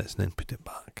 10 minutes and then put it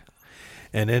back.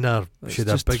 And in her, she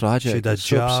had a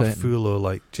jar full of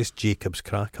like just Jacob's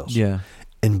crackers,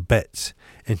 in bits,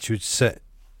 and she would sit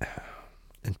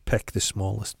and pick the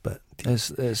smallest bit. It's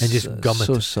and just gum it.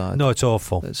 So sad. No, it's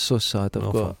awful. It's so sad. I've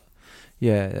awful.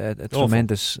 got a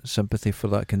tremendous sympathy for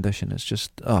that condition. It's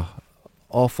just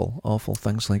awful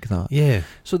things like that. Yeah.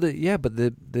 So but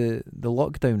the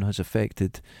lockdown has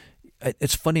affected.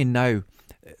 It's funny now.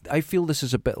 I feel this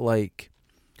is a bit like,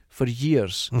 for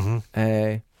years,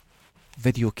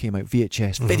 video came out,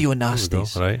 VHS, video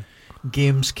nasties. Right.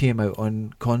 Games came out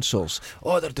on consoles.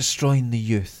 Oh, they're destroying the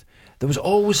youth. There was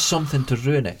always something to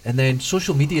ruin it. And then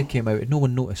social media came out and no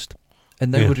one noticed.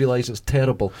 And now we realise it's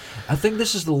terrible. I think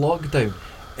this is the lockdown.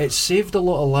 It saved a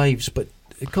lot of lives, but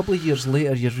a couple of years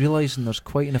later you're realising there's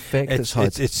quite an effect it's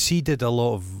had. It's seeded a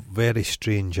lot of very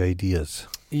strange ideas.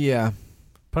 Yeah.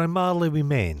 Primarily we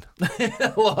men.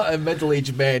 A lot of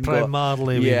middle-aged men.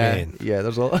 Primarily we men. Yeah,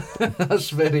 there's a lot. That's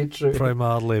very true.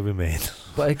 Primarily we men.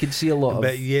 But I can see a lot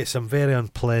But yeah, some very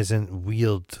unpleasant,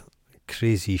 weird,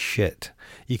 crazy shit.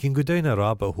 You can go down a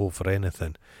rabbit hole for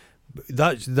anything.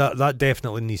 That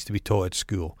definitely needs to be taught at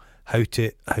school. How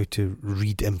to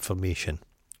read information.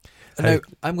 Now,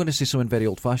 I'm going to say something very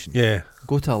old-fashioned. Yeah.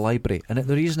 Go to a library. And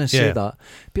the reason I say that,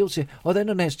 people say, oh, the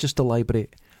internet's just a library.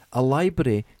 A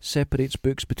library separates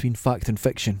books between fact and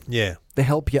fiction. Yeah. They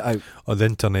help you out. Oh, the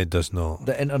internet does not.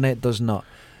 The internet does not.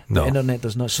 No. The internet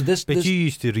does not. So But you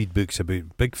used to read books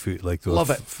about Bigfoot, like those. Love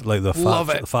it. Like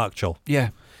the factual.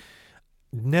 Yeah.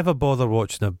 Never bother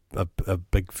watching a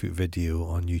Bigfoot video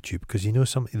on YouTube, because you know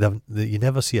you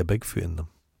never see a Bigfoot in them.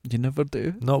 You never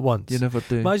do. Not once. You never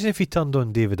do. Imagine if you turned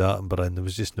on David Attenborough and there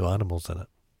was just no animals in it.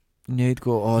 Yeah, you'd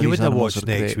go, oh, you these wouldn't have animals watched are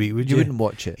next great. week, would you? You wouldn't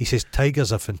watch it. He says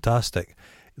tigers are fantastic.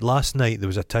 Last night there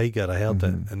was a tiger. I heard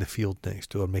it in the field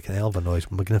next door making a hell of a noise.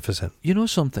 Magnificent. You know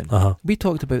something? We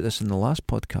talked about this in the last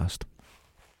podcast,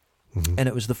 and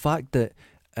it was the fact that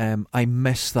I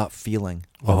miss that feeling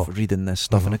of reading this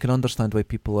stuff, and I can understand why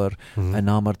people are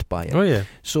enamoured by it. Oh yeah.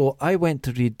 So I went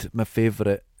to read my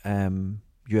favourite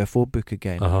UFO book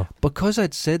again because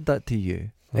I'd said that to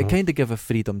you. It kind of gave a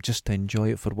freedom just to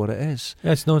enjoy it for what it is.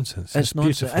 Yeah, it's nonsense. It's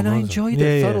nonsense, and I enjoyed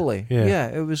it thoroughly. Yeah,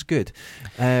 it was good.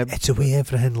 It's the way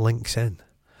everything links in.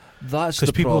 That's the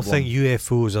because people problem. think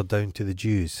UFOs are down to the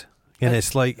Jews, and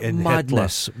it's like in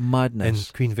madness, Hitler, in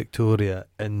Queen Victoria,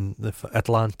 in the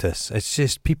Atlantis. It's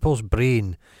just people's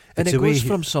brain, and it goes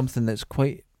from something that's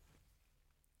quite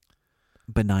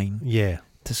benign,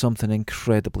 to something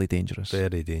incredibly dangerous,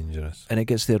 very dangerous, and it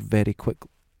gets there very quick.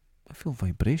 I feel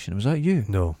vibration. Was that you?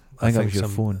 No, I think that was your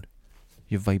phone.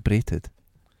 You vibrated.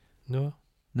 No.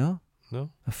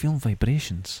 I feel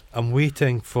vibrations. I'm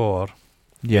waiting for.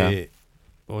 Yeah.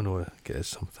 Oh no, get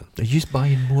something. Are you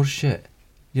buying more shit?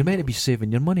 You're meant to be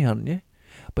saving your money, aren't you?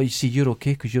 But you see, you're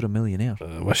okay because you're a millionaire.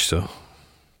 I wish so.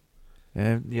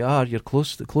 You are. You're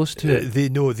close to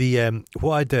it.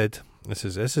 What I did. This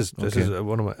is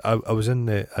one of my. I was in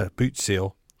a boot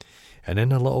sale, and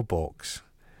in a little box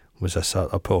was I'll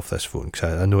put off this phone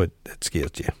because I know it scares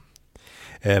you.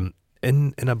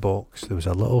 In a box there was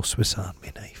a little Swiss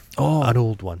Army knife. Oh, an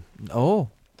old one. Oh,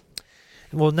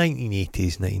 well,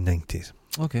 1980s, 1990s.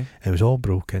 Okay. It was all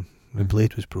broken. The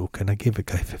blade was broken. I gave a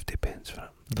guy 50 pence for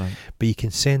it. Right. But you can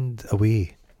send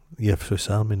away your Swiss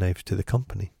Army knives to the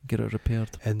company. Get it repaired.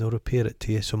 And they'll repair it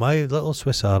to you. So my little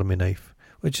Swiss Army knife,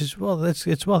 which is,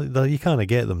 you can't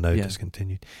get them now,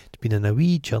 discontinued. It's been in a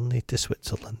wee journey to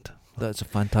Switzerland. That's a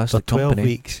fantastic for 12 company.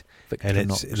 Weeks.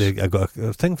 And I got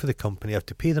a thing for the company. I have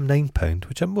to pay them £9,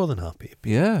 which I'm more than happy to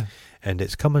pay. Yeah. And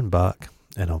it's coming back,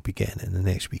 and I'll be getting it in the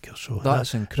next week or so.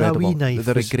 That's incredible. That wee knife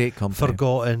they're a great company.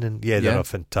 Forgotten, and they're a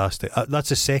fantastic. That's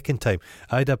the second time.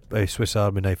 I had a Swiss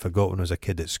Army knife I got when I was a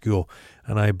kid at school,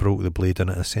 and I broke the blade in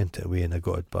it. I sent it away, and I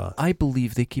got it back. I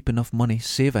believe they keep enough money,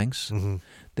 savings,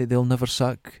 that they'll never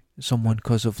sack someone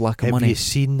because of lack of money. Have you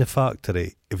seen The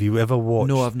Factory? Have you ever watched?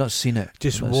 No, I've not seen it.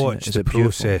 Just watch the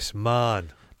process,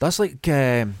 man. That's like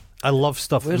I love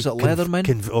stuff. Where's it?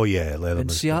 Leatherman? Oh yeah, Leatherman. In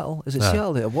Seattle? Is it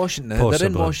Seattle? Washington? Possibly. They're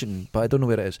in Washington, but I don't know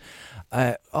where it is.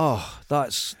 That'll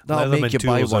Leatherman make you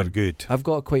buy one. Are good. I've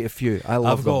got quite a few.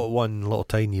 I've got one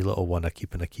tiny little one I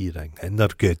keep in a key ring, and they're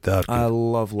good. I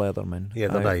love Leatherman. Yeah,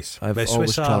 they're nice. But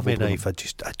Swiss Army knife, I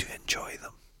do enjoy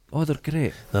them. Oh, they're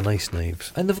great. They're nice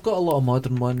knives. And they've got a lot of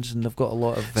modern ones, and they've got a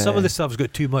lot of... Some of the stuff's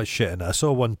got too much shit in it. I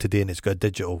saw one today, and it's got a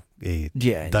digital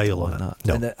dial on it.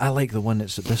 No. And I like the one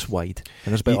that's this wide,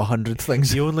 and there's about 100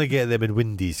 things. You only get them in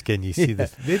Wendy's, can you see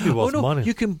this? They'd be worth money.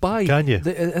 You can buy... Can you? I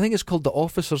think it's called The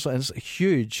Office or something. It's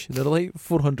huge. They're like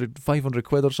 400, 500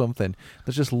 quid or something.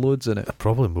 There's just loads in it.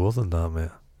 Probably more than that, mate.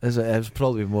 Is it? It's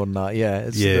probably more than that. Yeah,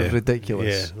 it's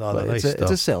ridiculous. Yeah, but nice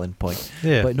it's a selling point.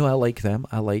 Yeah, but no, I like them.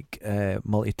 I like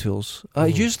multi-tools. I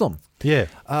use them. Yeah,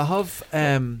 I have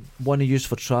one I use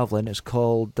for travelling. It's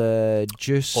called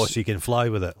Juice. Oh, so you can fly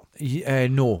with it?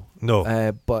 No.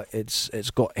 But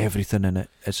it's got everything in it.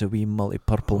 It's a wee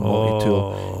multi-purple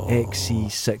multi-tool,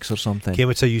 XC6 or something. Okay,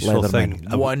 it's a useful thing.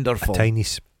 Wonderful.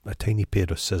 A tiny pair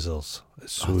of scissors.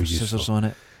 It's so useful. Scissors on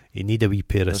it. You need a wee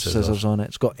pair of scissors on it.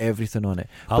 It's got everything on it.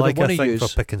 I like a thing for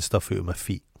picking stuff out of my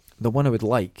feet. The one I would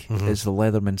like is the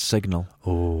Leatherman Signal.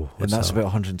 Oh, and that's about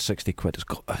 160 quid.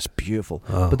 It's beautiful.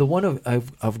 But the one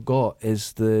I've got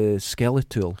is the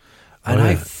Skeletool. And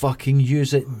I fucking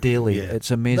use it daily. Yeah.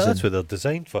 It's amazing. That's what they're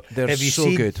designed for. They're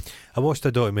so good. I watched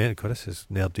a documentary. God, this is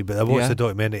nerdy, but I watched a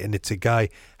documentary, and it's a guy,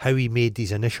 how he made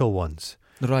these initial ones.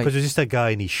 Right. Because it was just a guy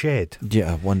in his shed.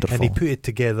 Yeah, wonderful. And he put it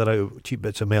together out of cheap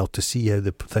bits of metal to see how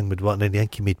the thing would work. And I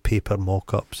think he made paper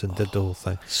mock-ups and did the whole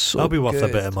thing. So that'll be worth a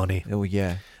bit of money. Oh,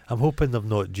 yeah. I'm hoping they've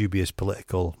not dubious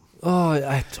political... Oh,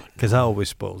 I don't... Because that always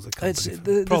spoils the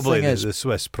company. Probably the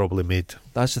Swiss probably made...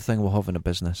 That's the thing we'll have in a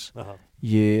business.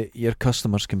 Your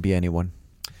customers can be anyone.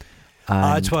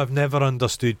 That's what I've never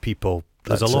understood people.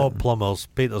 There's a lot of plumbers,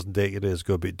 painters and decorators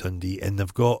go about Dundee, and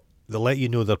they'll let you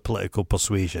know their political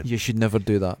persuasion. You should never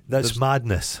do that. There's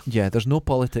madness. Yeah, there's no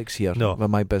politics here with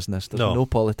my business. There's no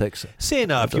politics. Saying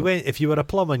that, if you were a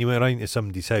plumber and you went around to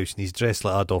somebody's house and he's dressed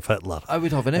like Adolf Hitler, I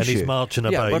would have an issue. And he's marching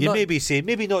about. You maybe say,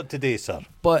 maybe not today, sir.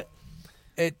 But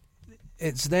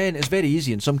it's very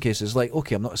easy in some cases. Like,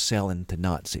 okay, I'm not selling to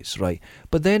Nazis, right?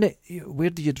 But then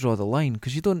where do you draw the line?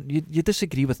 Because you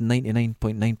disagree with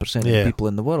 99.9% of the people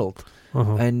in the world.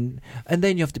 And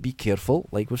then you have to be careful.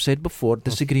 Like we've said before,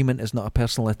 disagreement is not a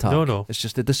personal attack. No. It's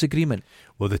just a disagreement.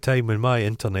 Well, the time when my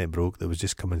internet broke, that was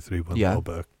just coming through one little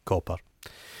bit of copper.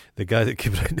 The guy that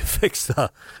came round to fix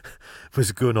that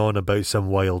was going on about some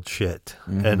wild shit.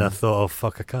 And I thought, oh,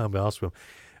 fuck, I can't be arsed with him.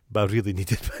 But I really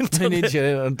needed my internet. I need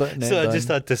your internet. So I just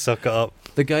had to suck it up.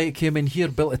 The guy that came in here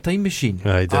built a time machine.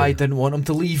 I didn't want him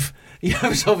to leave. I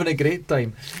was having a great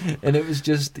time. And it was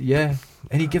just, And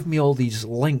he gave me all these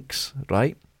links,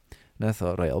 right? And I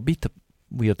thought, right, I'll be to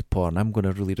weird porn. I'm going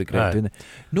to really regret doing it.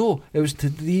 No, it was to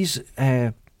these...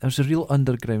 there was a real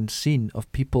underground scene of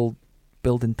people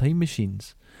building time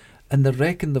machines. And they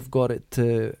reckon they've got it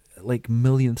to, like,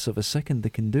 millionths of a second they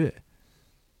can do it.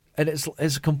 And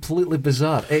it's completely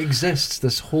bizarre. It exists,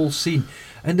 this whole scene.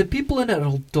 And the people in it are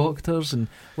all doctors and,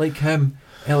 like him,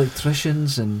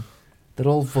 electricians, and they're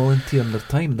all volunteering their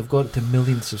time. They've got it to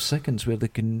millionths of seconds where they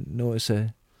can notice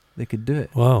they could do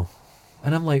it. Wow.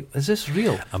 And I'm like, is this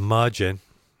real? Imagine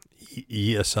you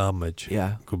eat a sandwich,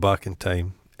 go back in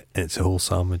time, and it's a whole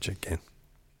sandwich again.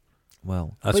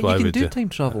 Well, that's what I would do. You can do time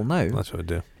travel now. That's what I would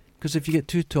do. Because if you get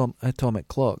two atomic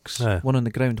clocks, one on the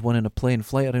ground, one in a plane,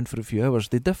 fly around for a few hours,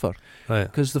 they differ. Right.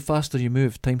 Because the faster you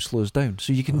move, time slows down.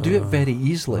 So you can do it very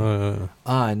easily.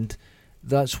 And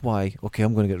that's why, okay,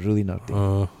 I'm going to get really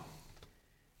nerdy.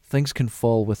 Things can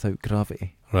fall without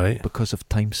gravity. Right. Because of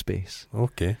time-space.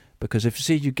 Okay. Because if,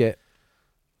 say, you get,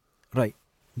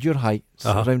 your height,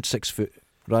 around 6 foot,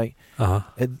 right?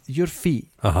 At your feet,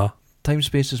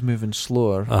 time-space is moving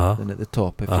slower than at the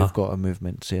top if you've got a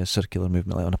movement, say a circular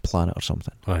movement like on a planet or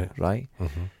something. Right?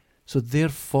 So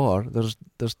therefore,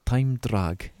 there's time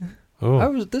drag.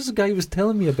 This guy was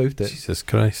telling me about it. Jesus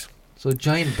Christ. So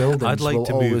giant buildings I'd like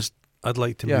to always... I'd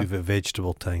like to move at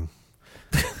vegetable time.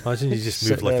 Imagine you just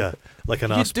move like an like an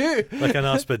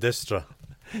aspidistra.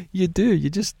 You do. You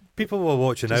just... People were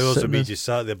watching hours of me just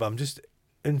sat there, but I'm just...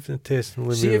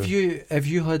 infinitesimally See, moving. if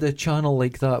you had a channel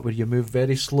like that where you move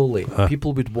very slowly,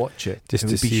 people would watch it. Just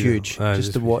it would be huge,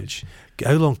 just to watch. Huge.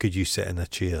 How long could you sit in a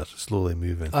chair slowly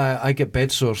moving? I get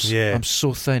bed sores. Yeah. I'm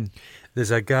so thin.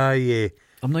 There's a guy...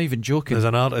 I'm not even joking. There's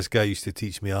an artist guy who used to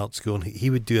teach me art school, and he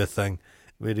would do a thing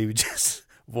where he would just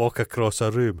walk across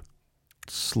a room.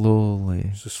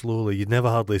 Slowly. So slowly. You'd never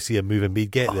hardly see him moving, but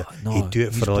he'd get there. No, he'd do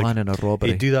it for planning a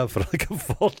robbery. He'd do that for like a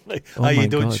fortnight. You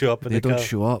don't show up in the car. They don't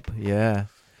show up, yeah.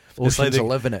 Ocean's like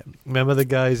 11 it. Remember the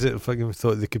guys that fucking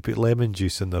thought they could put lemon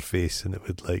juice in their face and it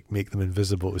would like make them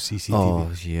invisible to CCTV?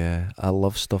 Oh, yeah. I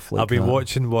love stuff like that. I've been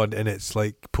watching one and it's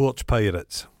like Porch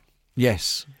Pirates.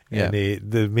 Yes. Yeah. And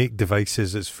they make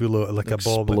devices that's full of like a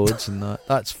bomb. Explodes and that.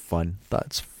 That's fun.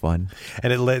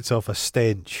 And it lets off a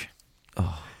stench.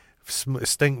 Oh.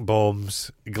 Stink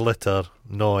bombs, glitter,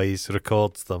 noise,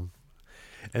 records them.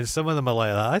 And some of them are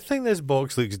like that. I think this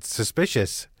box looks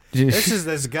suspicious. This is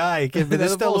this guy. They're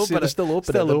still open. They're still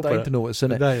open. They're dying to know what's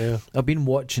in it. I've been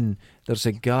watching. There's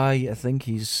a guy. I think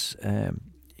he's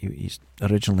he's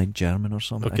originally German or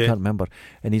something. Okay. I can't remember.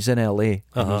 And he's in LA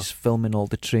and he's filming all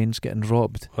the trains getting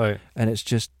robbed. Right. And it's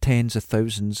just tens of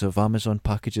thousands of Amazon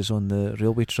packages on the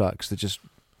railway tracks. They just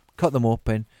cut them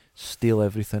open, steal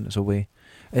everything. It's away.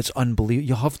 It's unbelievable.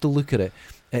 You have to look at it.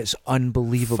 It's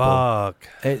unbelievable. Fuck.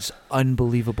 It's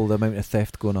unbelievable the amount of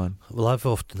theft going on. Well, I've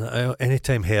often,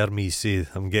 anytime Hermes say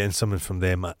I'm getting something from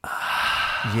them,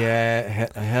 yeah,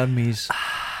 Hermes.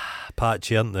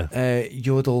 Patchy, aren't they?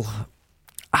 Yodel.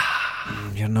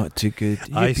 You're not too good.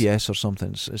 UPS or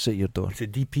something. It's at your door. Is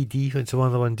it DPD? It's one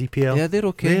of the one DPL. Yeah, they're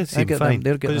okay. They seem fine.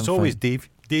 Because it's always fine.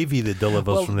 Davey that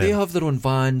delivers from them. They have their own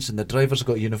vans and the drivers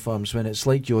got uniforms. When it's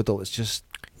like Yodel, it's just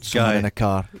someone in a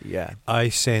car. Yeah. I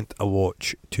sent a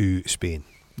watch to Spain.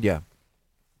 Yeah.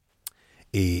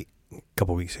 A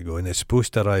couple of weeks ago, and it's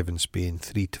supposed to arrive in Spain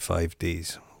 3 to 5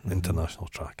 days. International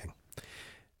tracking.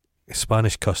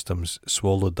 Spanish customs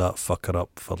swallowed that fucker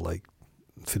up for like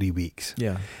 3 weeks.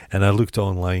 Yeah. And I looked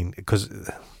online because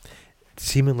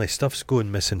seemingly stuff's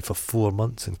going missing for 4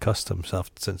 months in customs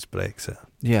since Brexit.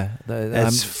 Yeah.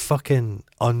 It's fucking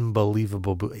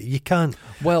unbelievable. But you can't.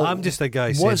 Well, I'm just a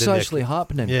guy. What's actually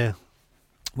happening? Yeah.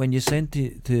 When you send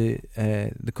to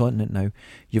the continent now,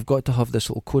 you've got to have this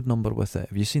little code number with it.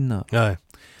 Have you seen that? Aye.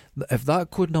 If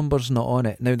that code number's not on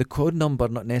it, now the code number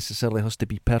not necessarily has to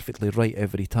be perfectly right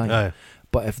every time. Aye.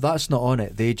 But if that's not on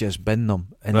it, they just bin them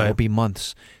and it'll be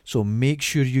months. So make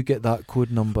sure you get that code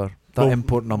number,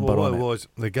 import number on it. Was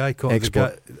the guy called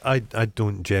Export. I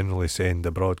don't generally send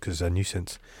abroad because it's a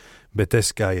nuisance, but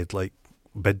this guy had like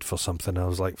bid for something. I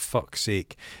was like, fuck's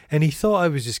sake. And he thought I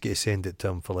was just going to send it to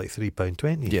him for like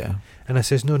 £3.20. Yeah. And I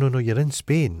says, no, you're in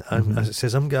Spain. And I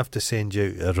says, I'm going to have to send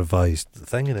you out a revised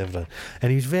thing and everything.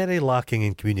 And he was very lacking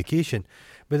in communication.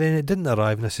 But then it didn't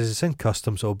arrive, and I says, it's in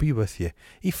customs, I'll be with you.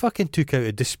 He fucking took out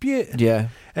a dispute. Yeah.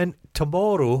 And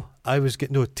today, I was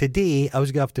going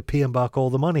to have to pay him back all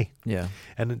the money. Yeah.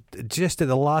 And just at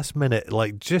the last minute,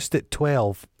 like just at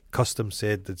 12, customs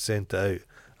said they'd sent it out.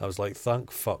 I was like,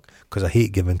 thank fuck, because I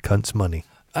hate giving cunts money.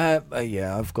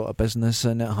 Yeah, I've got a business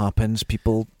and it happens.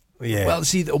 People. Yeah. Well,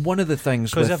 see, one of the things.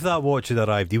 Because if that watch had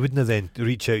arrived, he wouldn't have then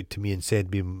reached out to me and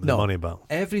send me the money back.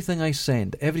 Everything I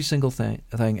send, every single thing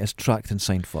is tracked and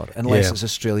signed for, unless it's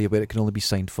Australia where it can only be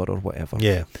signed for or whatever.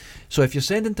 Yeah. So if you're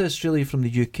sending to Australia from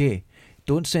the UK,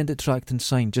 don't send it tracked and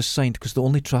signed, just signed, because they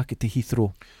only track it to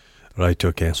Heathrow. Right,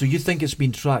 okay. So you think it's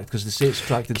been tracked because they say it's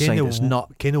tracked and signed. It's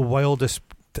not. Kind of wildest.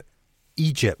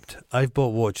 Egypt. I've bought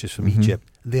watches from Egypt.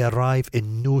 They arrive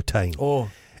in no time. Oh,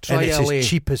 try and it's LA. As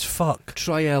cheap as fuck.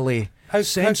 Try LA.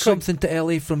 Send something to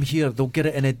LA from here. They'll get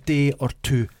it in a day or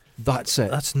two. That's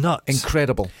it. That's nuts.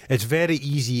 Incredible. It's very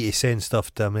easy to send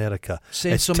stuff to America.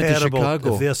 Send something to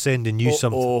Chicago. If they're sending you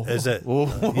something, is it?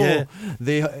 Yeah.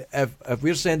 If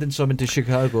we're sending something to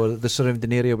Chicago, the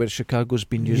surrounding area where Chicago's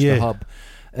been used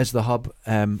as the hub,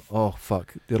 oh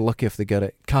fuck, they're lucky if they get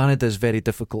it. Canada's very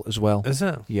difficult as well. Is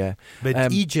it? Yeah.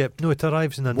 But Egypt, no, it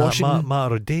arrives in a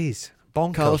matter of days.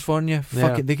 Bonkers. California,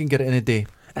 fuck it, they can get it in a day.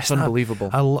 It's unbelievable.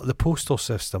 The postal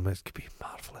system, it could be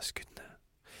marvellous, couldn't it?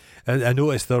 And I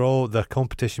noticed they're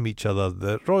competition with each other.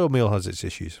 The Royal Mail has its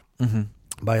issues,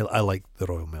 but I like the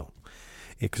Royal Mail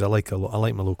because I like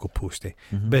my local postie.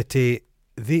 But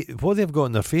what they've got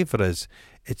in their favour is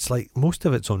it's like most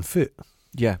of it's on foot.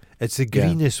 Yeah, it's the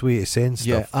greenest way to send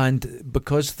stuff. Yeah, and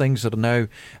because things are now,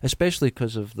 especially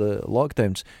because of the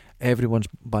lockdowns, everyone's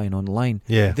buying online.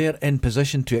 Yeah, they're in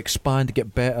position to expand,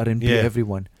 get better, and beat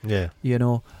everyone. Yeah, you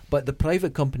know. But the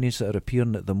private companies that are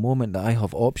appearing at the moment that I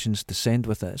have options to send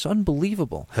with it, it's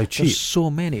unbelievable. How cheap? There's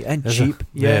so many and cheap.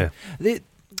 Yeah.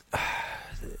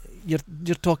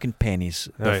 You're talking pennies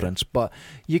difference, but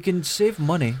you can save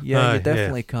money. Yeah, you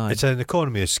definitely can. It's an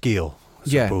economy of scale. I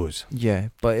suppose. Yeah,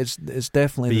 but it's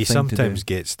definitely. But the you thing sometimes to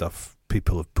do. get stuff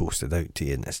people have posted out to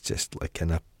you, and it's just like in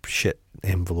a shit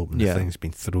envelope, and the thing's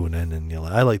been thrown in, and you're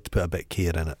like, I like to put a bit of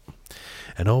care in it,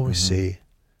 and always say,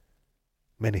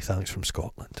 "Many thanks from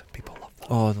Scotland." People love that.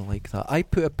 Oh, they like that. I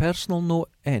put a personal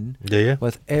note in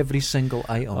with every single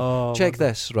item. Oh, check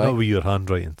this, right? Not with your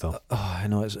handwriting, though. I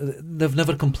know they've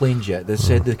never complained yet. They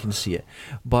said they can see it,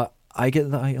 but I get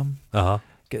the item.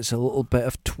 Gets a little bit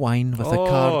of twine with a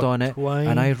card on it,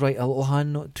 and I write a little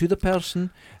hand note to the person,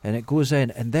 and it goes in,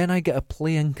 and then I get a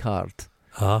playing card,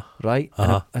 right?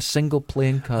 And a single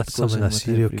playing card. That's goes something in a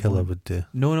serial killer would do.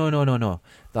 No.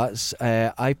 That's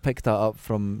I picked that up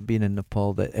from being in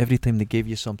Nepal. That every time they give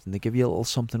you something, they give you a little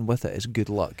something with it. It's good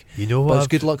luck. You know what? But it's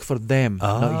good luck for them,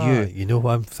 not you. You know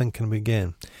what I'm thinking about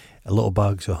getting? A little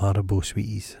bags of Haribo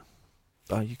sweeties.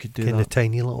 Oh, you could do that. The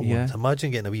tiny little ones.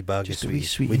 Imagine getting a wee bag of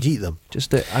sweets. Would you eat them?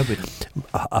 I would.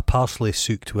 A parsley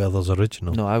soaked Werther's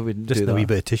Original. No, I wouldn't. Just do a wee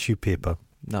bit of tissue paper.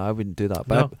 No, I wouldn't do that.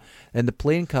 But and the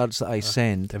playing cards that I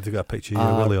send, have they got a picture of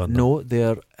you Willie on them? No,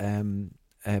 they're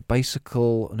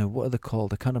bicycle. No, what are they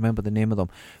called? I can't remember the name of them.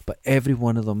 But every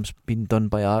one of them's been done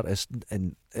by artists,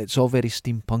 and it's all very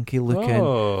steampunky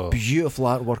looking. Beautiful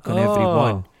artwork on every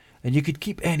one. And you could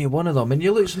keep any one of them. And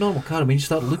you look, it's a normal card. I mean, you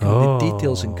start looking at the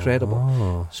details,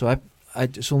 incredible. So I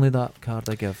it's only that card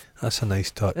I give. That's a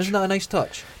nice touch. Isn't that a nice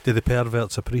touch? Do the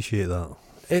perverts appreciate that?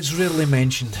 It's rarely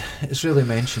mentioned.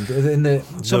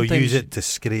 They'll use it to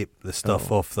scrape the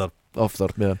stuff off their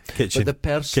kitchen,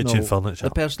 kitchen furniture.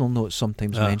 The personal notes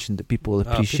sometimes mentioned that people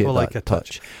appreciate people like a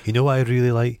touch. You know what I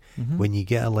really like? When you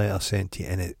get a letter sent to you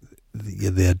and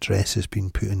the address has been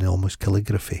put in almost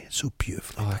calligraphy. It's so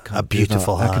beautiful. A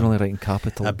beautiful hand. I can only write in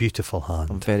capital. A beautiful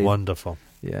hand. Wonderful.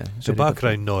 Yeah. So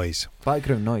background noise.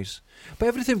 Background noise. But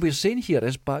everything we're saying here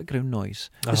is background noise.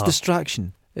 It's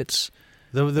distraction. It's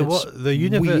the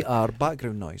universe. We are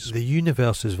background noise. The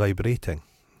universe is vibrating.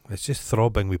 It's just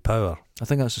throbbing with power. I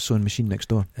think that's a sewing machine next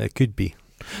door. It could be.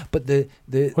 But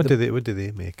what do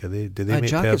they make? Do they make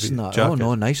jackets and that? Jackets? Oh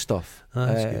no, nice stuff.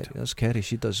 That's good. That's Kerry.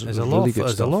 She does there's really good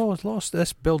stuff.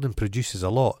 This building produces a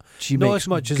lot. She not makes as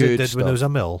much as it did when there was a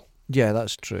mill. Yeah,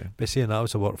 that's true. But saying that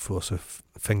was a workforce of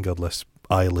fingerless,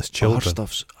 eyeless children. Her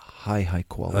stuff's high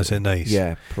quality. Is it nice?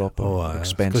 Yeah, proper,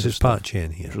 expensive. Because it's patchy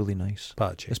in here. It's really nice.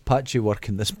 Patchy. It's patchy work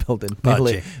in this building.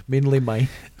 Patchy. Mainly mine.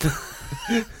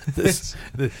 There's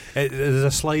a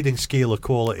sliding scale of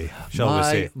quality, shall we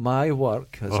say. My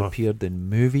work has appeared in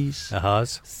movies. It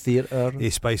has. Theatre.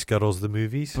 Spice Girls, the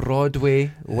movies.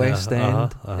 Broadway, West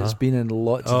End. It's been in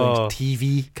lots of things.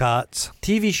 TV. Cats.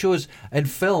 TV shows and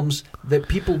films that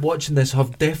people watching this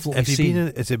have definitely seen.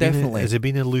 Has it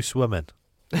been in Loose Women?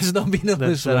 It's not been in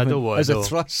Loose Women. I don't want as a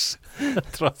truss.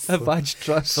 A badge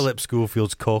truss. Philip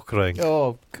Schofield's cock ring.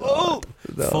 Oh, God.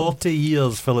 No. 40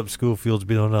 years Philip Schofield's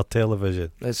been on our television.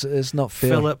 It's not fair.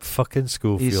 Philip fucking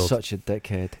Schofield. He's such a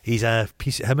dickhead. He's a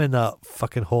piece. Him and that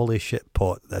fucking Holly shit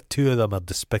pot. The two of them are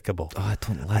despicable. Oh, I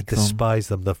don't like them. I despise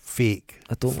them. They're fake.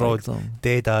 I don't like them.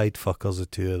 Dead-eyed fuckers, the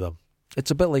two of them. It's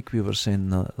a bit like we were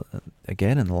saying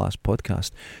again in the last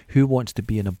podcast. Who wants to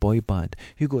be in a boy band?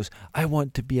 Who goes, I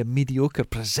want to be a mediocre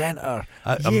presenter.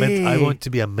 I want to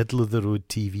be a middle-of-the-road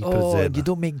TV presenter. You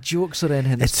don't make jokes or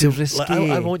anything. It's too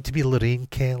risky. I want to be Lorraine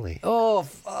Kelly. Oh,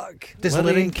 fuck.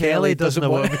 Lorraine Kelly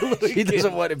doesn't want to be Lorraine Kelly. She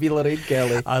doesn't want to be Lorraine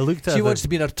Kelly. She wants to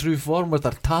be in her true form with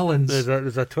her talents.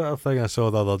 There's a Twitter thing I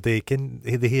saw the other day.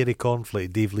 The hairy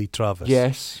cornflake, Dave Lee Travis.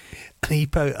 Yes. And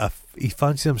he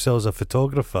fancied himself as a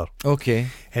photographer. Okay.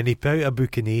 And he put out a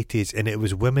book in the 80s, and it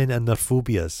was women and their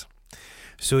phobias.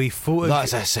 So he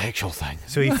That's a sexual thing.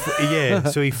 So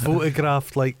he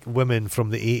photographed like women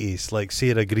from the 80s, like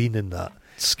Sarah Green and that.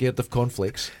 Scared of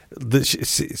cornflakes.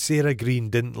 Sarah Green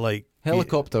didn't like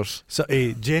helicopters.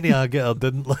 Jenny Agutter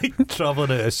didn't like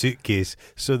travelling out a suitcase,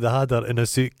 so they had her in a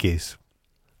suitcase.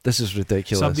 This is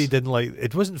ridiculous. Somebody didn't like.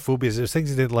 It wasn't phobias. It was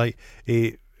things they didn't like.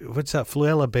 What's that?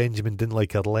 Floella Benjamin didn't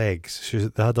like her legs.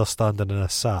 They had her standing in a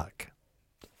sack.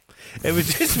 It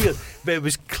was just weird, but it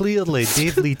was clearly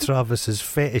Dave Lee Travis's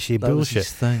fetishy bullshit. Was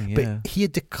his thing, yeah. But he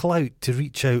had the clout to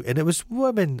reach out, and it was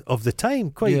women of the time,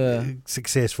 quite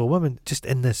successful women, just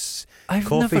in this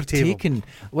coffee table.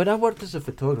 When I worked as a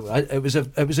photographer, it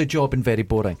was a job and very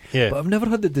boring. Yeah. But I've never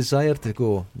had the desire to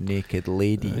go naked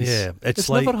ladies. Yeah, it's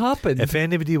like, never happened. If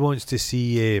anybody wants to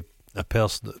see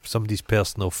somebody's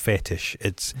personal fetish,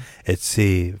 it's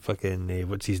fucking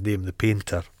what's his name, the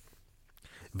painter,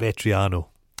 Vetriano.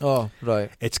 Oh,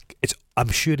 right. It's. I'm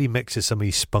sure he mixes some of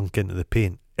his spunk into the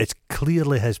paint. It's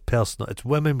clearly his personal. It's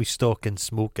women with stock and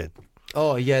smoking.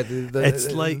 Oh yeah,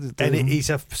 he's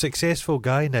a successful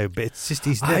guy now, but it's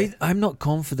just I'm not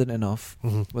confident enough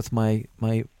with my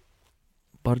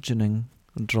burgeoning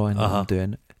drawing that I'm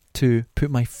doing to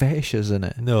put my fetishes in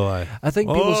it. No, I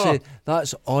think people say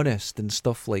that's honest and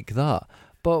stuff like that,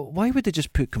 but why would they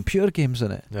just put computer games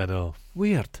in it? I know.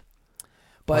 Weird.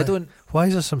 But I don't. Why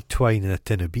is there some twine and a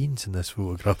tin of beans in this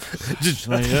photograph? It's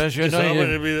none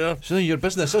of your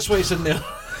business. That's why it's in there.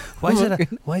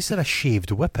 Why is there a shaved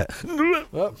whippet?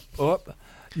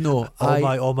 No,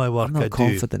 all my work. I'm not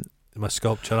confident. My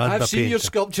sculpture and I've seen your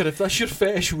sculpture. If that's your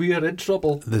fetish, we are in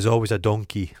trouble. There's always a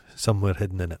donkey somewhere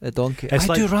hidden in it. A donkey. It's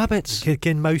I do rabbits.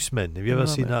 Ken Mouseman. Have you ever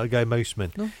seen that guy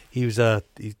Mouseman? No. He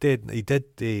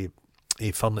did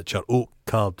a furniture, oak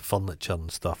carved furniture and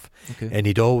stuff. Okay. And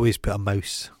he'd always put a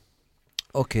mouse.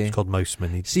 Okay. It's called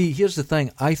Mouseman. See, here's the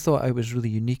thing. I thought I was really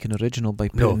unique and original by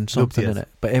putting something in it,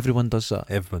 but everyone does that.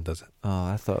 Everyone does it. Oh,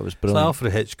 I thought it was It's brilliant. like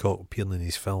Alfred Hitchcock appearing in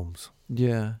his films.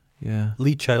 Yeah.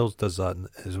 Lee Childs does that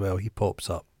as well. He pops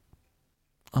up.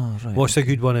 Oh, right. What's a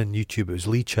good one on YouTube? It was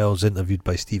Lee Charles interviewed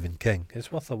by Stephen King.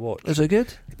 It's worth a watch. Is it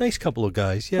good? Nice couple of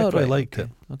guys. Yeah, I quite liked it.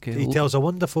 Okay. He tells a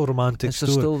wonderful romantic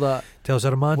story. Still that tells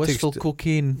a romantic wistful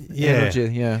cocaine energy.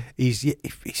 Yeah. He's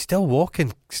still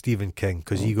walking, Stephen King,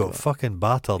 because he got fucking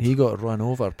battered. He got run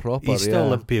over proper. He's still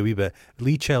limpy a wee bit.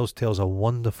 Lee Charles tells a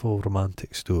wonderful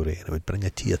romantic story, and it would bring a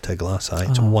tear to a glass eye.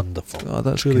 It's wonderful. Oh,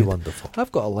 that's really good. wonderful.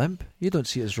 I've got a limp. You don't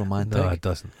see it as romantic. No, it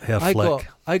doesn't. Flick.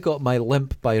 I got my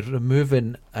limp by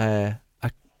removing a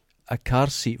car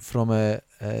seat from a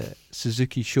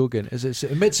Suzuki Shogun. Is it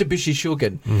a Mitsubishi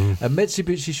Shogun? Mm-hmm. A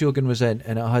Mitsubishi Shogun was in,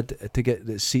 and I had to get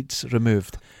the seats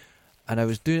removed. And I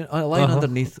was lying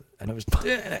underneath, and I was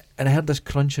doing it, and I heard this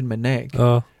crunch in my neck,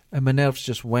 and my nerves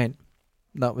just went.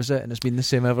 That was it, and it's been the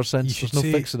same ever since. There's no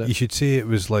fixing it. You should say it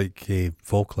was like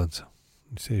Falklands.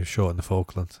 You say you shot in the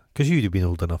Falklands, because you'd have been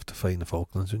old enough to fight in the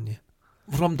Falklands, wouldn't you?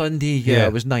 From Dundee, yeah. I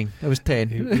was 9. I was 10.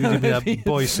 You'd have been a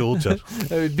boy soldier.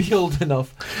 I would be old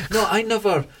enough. No,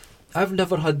 I've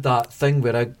never had that thing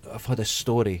where I've had a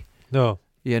story. No.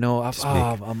 You know,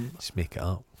 just make it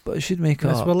up. But I should make it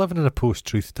up. We're living in a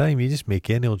post-truth time. You just make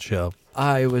any old shit up.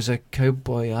 I was a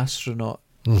cowboy astronaut.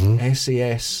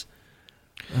 SAS.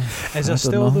 Is there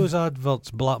still those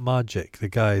adverts, Black Magic,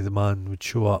 the man would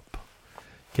show up,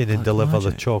 and deliver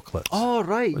the chocolates? Oh,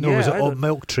 right. No, was it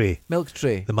Milk Tray? Milk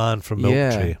Tray. The man from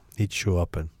Milk Tray. He'd show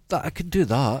up and I could do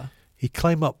that. He'd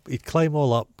climb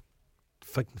all up,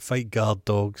 fight guard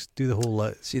dogs, do the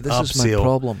whole See, this is my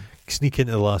problem. Sneak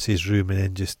into the lassie's room and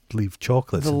then just leave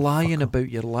chocolates. The lying about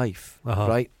your life,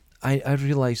 right? I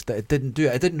realised that it didn't do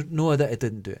it. I didn't know that it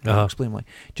didn't do it. I'll explain why.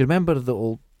 Do you remember the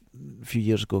old few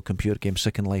years ago computer game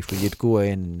Second Life, where you'd go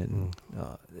in and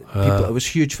people, it was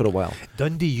huge for a while.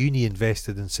 Dundee Uni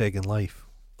invested in Second Life.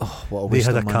 Oh, what a waste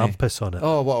of money. They had a campus on it.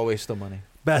 Oh, what a waste of money.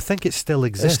 But I think it still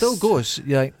exists. It still goes.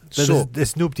 Yeah. So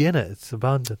there's nobody in it. It's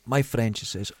abandoned. My friend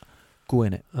just says, go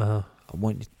in it. I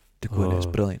want you to go in it. It's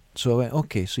brilliant. So I went,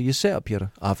 okay, so you set up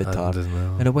your avatar.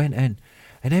 And I went in,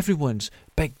 and everyone's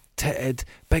big titted,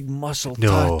 big muscle,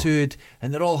 tattooed,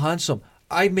 and they're all handsome.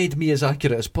 I made me as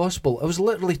accurate as possible. I was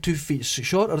literally 2 feet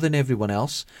shorter than everyone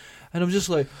else, and I'm just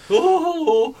like,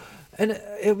 oh, and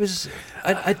it was.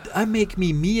 I make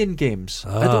me in games.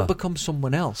 I don't become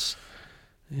someone else.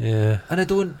 Yeah, and I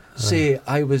don't say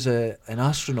I was an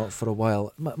astronaut for a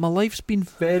while. My life's been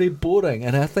very boring,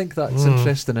 and I think that's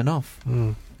interesting enough.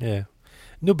 Yeah,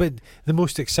 no, but the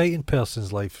most exciting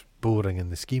person's life boring in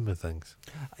the scheme of things.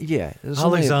 Yeah,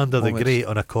 Alexander the Great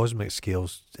on a cosmic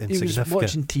scale's insignificant. He was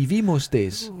watching TV most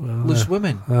days. Loose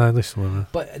Women. Loose Women.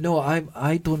 But no,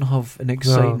 I don't have an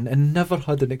exciting and never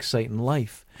had an exciting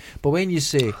life. But when you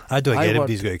say I don't get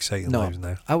anybody's got exciting lives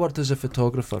now. I worked as a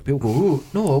photographer. People go, "Ooh,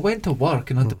 no, I went to work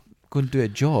and had to go and do a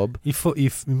job." You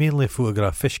mainly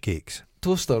photograph fish cakes.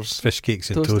 Toasters. Fish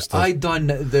cakes and toasters. I done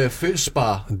the foot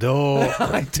spa. No.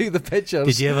 I took the pictures.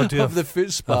 Did you ever do of the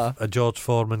foot spa? A George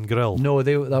Foreman grill? No,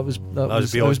 that was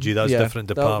beyond you. That's different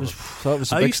department. That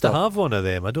was I used to have one of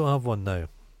them. I don't have one now.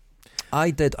 I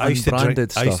did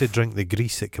unbranded stuff. I used to drink the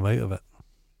grease that came out of it.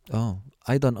 Oh,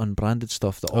 I done unbranded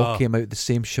stuff that all came out the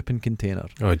same shipping container.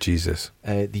 Oh, Jesus.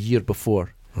 The year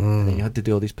before. And then you had to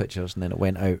do all these pictures, and then it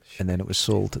went out, and then it was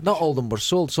sold. Not all of them were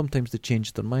sold. Sometimes they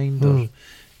changed their mind. Or,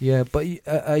 yeah, but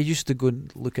I used to go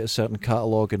and look at a certain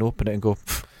catalogue and open it and go,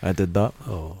 I did that.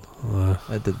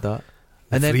 I did that.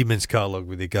 And then Freeman's catalogue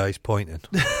with the guys pointing.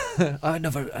 I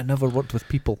never worked with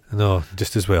people. No,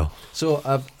 just as well. So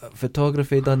I've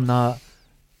photography, done that.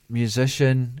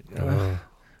 Musician,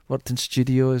 worked in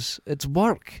studios. It's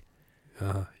work.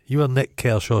 You were Nick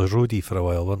Kershaw's roadie for a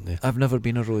while, weren't you? I've never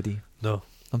been a roadie. No.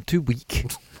 I'm too weak.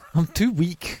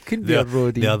 Couldn't be a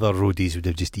roadie. The other roadies would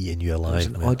have just eaten you alive. I was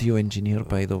an audio engineer,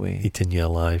 by the way. Eating you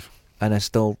alive. And I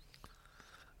still...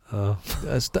 I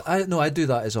do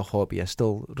that as a hobby. I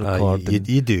still record.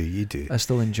 You do. I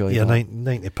still enjoy that.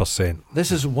 90%.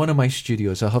 This is one of my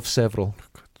studios. I have several.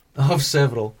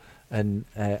 And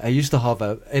I used to have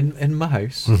in my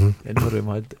house, in my room,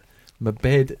 I had my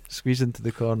bed squeezed into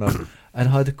the corner and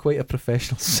had quite a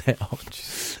professional setup.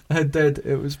 I did.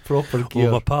 It was proper gear.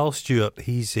 Well, my pal Stuart,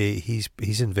 he's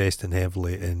investing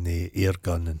heavily in the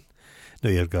airbrush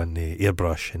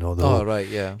and all that. Oh, right,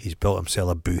 yeah. He's built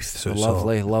himself a booth. So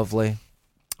lovely.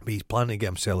 But he's planning to get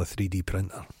himself a 3D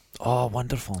printer. Oh,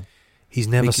 wonderful. He's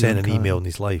never sent an email in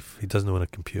his life. He doesn't own a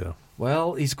computer.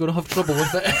 Well, he's going to have trouble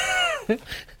with it.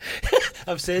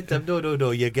 I've said to him, no,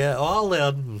 you get it. I'll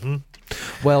learn.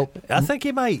 Well, I think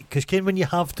he might, because when you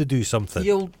have to do something,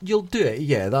 you'll do it.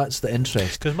 Yeah, that's the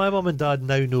interest. Because my mum and dad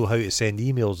now know how to send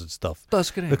emails and stuff.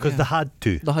 That's great. Because they had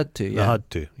to. Yeah.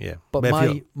 Yeah. But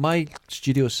my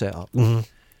studio setup,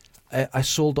 I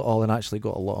sold it all and actually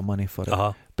got a lot of money for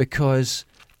it because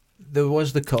there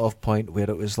was the cut-off point where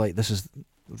it was like, this is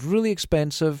really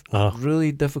expensive,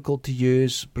 really difficult to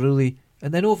use, really,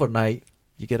 and then overnight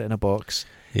you get it in a box.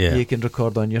 Yeah. You can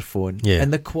record on your phone. Yeah.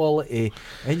 And the quality,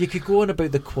 and you could go on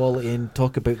about the quality and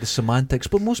talk about the semantics,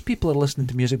 but most people are listening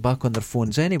to music back on their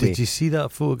phones anyway. Did you see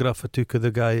that photograph I took of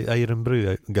the guy, Iron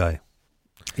Brew guy?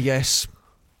 Yes.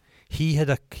 He had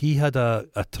a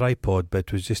tripod, but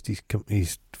it was just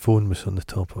his phone was on the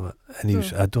top of it, and he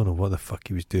was, I don't know what the fuck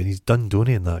he was doing. He's done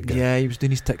donating, that guy. Yeah, he was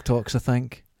doing his TikToks, I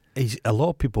think. A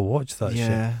lot of people watch that shit.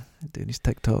 Yeah, doing his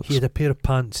TikToks. He had a pair of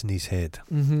pants in his head.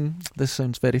 This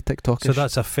sounds very TikTokish. So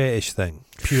that's a fetish thing,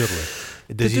 purely.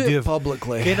 Does he do it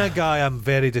publicly? Kind of guy I'm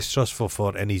very distrustful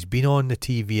for, and he's been on the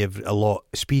TV a lot.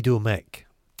 Speedo Mick.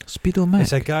 Speedo Mick?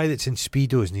 It's a guy that's in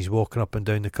Speedos and he's walking up and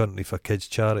down the country for kids'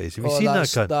 charities. Have you seen that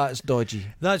cunt? That's dodgy.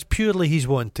 That's purely he's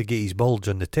wanting to get his bulge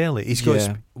on the telly. He's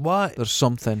got what? There's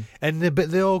something.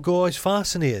 But they all go, it's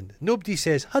fascinating. Nobody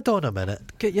says, hold on a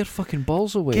minute. Get your fucking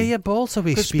balls away. Get your balls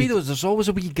away, Because Speedos, there's always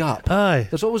a wee gap. Aye.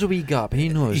 There's always a wee gap. He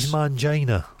knows. His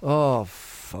mangina. Oh,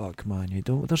 fuck, man. You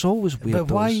don't. There's always weirdos.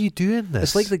 But why are you doing this?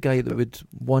 It's like the guy that would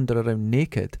wander around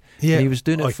naked. Yeah. And he was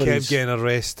doing it for kept getting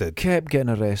arrested. Kept getting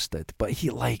arrested. But he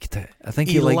liked it. I think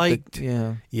he liked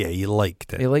yeah. Yeah, he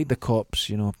liked it. He liked the cops,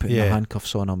 putting the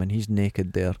handcuffs on him and he's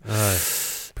naked there. Aye.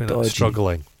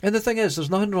 Struggling. And the thing is, there's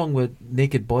nothing wrong with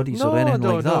naked bodies or anything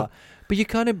like that. But you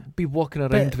can't be walking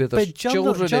around with there's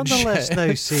children journalists and shit.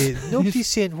 now say, nobody's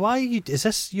saying, why are you, is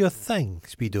this your thing,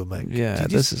 Speedo Mick? Yeah,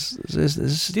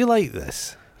 do you like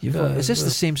this? Is this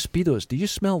the same Speedos? Do you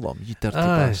smell them, you dirty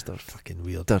bastard? Fucking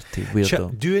weird. Dirty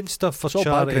weirdo. Doing stuff for it's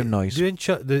charity. Background noise.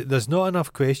 There's not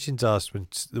enough questions asked when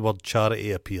the word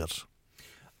charity appears.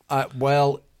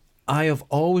 Well, I have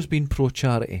always been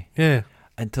pro-charity. Yeah.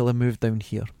 Until I moved down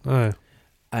here. Aye.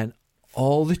 And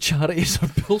all the charities are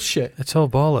bullshit. It's all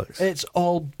bollocks. It's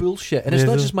all bullshit. And it's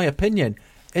not just my opinion.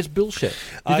 It's bullshit.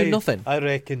 They do nothing. I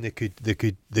reckon they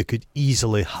could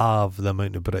easily halve the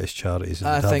amount of British charities. And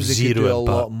I think they could do a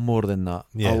lot more than that.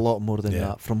 Yeah. A lot more than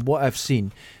that. From what I've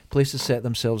seen, places set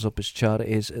themselves up as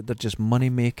charities. They're just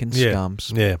money-making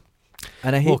scams. Yeah.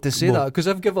 And I hate to say that because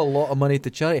I've given a lot of money to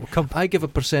charity. I give a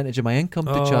percentage of my income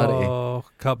to charity. Oh,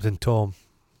 Captain Tom.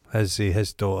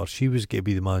 His daughter, she was going to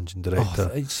be the managing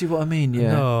director. See what I mean?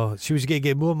 Yeah. No, she was going to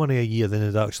get more money a year than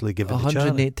they'd actually given to charity.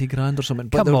 180 grand or something.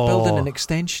 But they were building an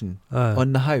extension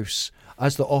on the house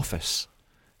as the office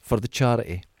for the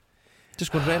charity.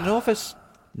 Just going to rent an office.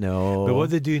 No. But what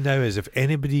they do now is if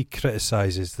anybody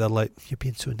criticises, they're like, you're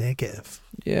being so negative.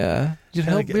 Yeah.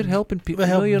 We're helping people.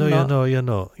 You're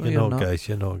not, guys.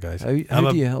 You're not, guys.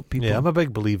 How do you help people? Yeah, I'm a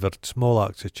big believer in small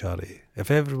acts of charity.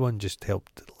 If everyone just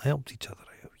helped each other out.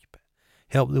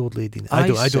 Help the old lady. I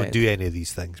don't do any of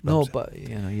these things. No, but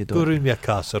you don't. Go round me a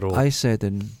casserole. I said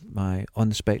in my On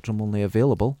the Spectrum only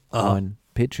available on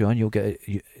Patreon. You'll get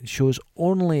shows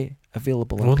only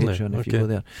available on Patreon if you go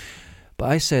there. But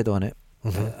I said on it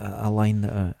a line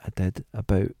that I did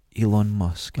about Elon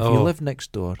Musk. If you live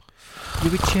next door,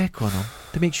 you would check on him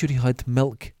to make sure he had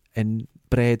milk and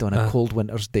bread on a cold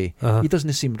winter's day. He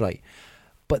doesn't seem right,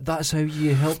 but that's how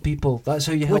you help people. That's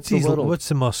how you help the world. What's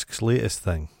the Musk's latest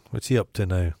thing? What's he up to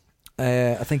now?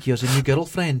 I think he has a new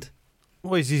girlfriend.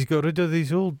 What, he's got rid of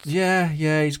these old... Yeah,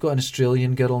 he's got an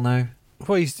Australian girl now.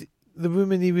 What, he's the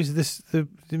woman he was the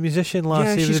musician last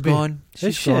year? Yeah, she's gone.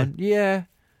 She's gone. Yeah,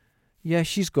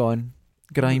 she's gone.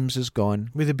 Grimes is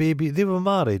gone. With the baby, they were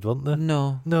married, weren't they?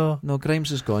 No,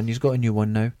 Grimes is gone. He's got a new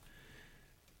one now.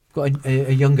 Got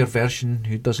a younger version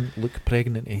who doesn't look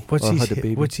pregnant.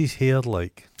 What's his hair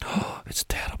like? It's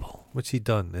terrible. What's he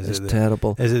done? It's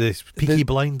terrible. Is it this Peaky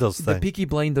Blinders thing? The Peaky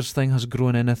Blinders thing has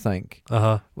grown in, I think.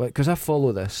 Because I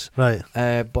follow this. Right.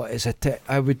 But it's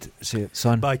I would say,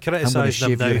 son, but I criticise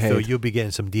them now, though. You'll be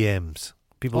getting some DMs.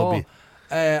 People will be...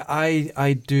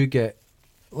 I do get...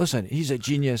 Listen, he's a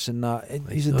genius in that.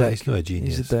 He's a dick. He's not a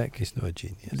genius. He's a dick. He's not a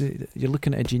genius. You're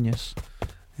looking at a genius.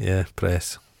 Yeah,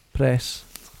 press.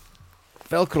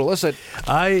 Velcro, listen.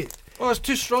 It's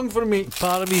too strong for me.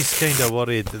 Part of me's kind of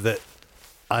worried that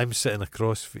I'm sitting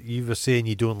across. You were saying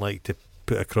you don't like to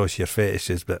put across your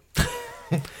fetishes, but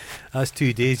that's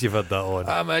 2 days you've had that on.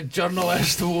 I'm a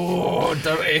journalist. Oh,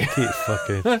 dirty.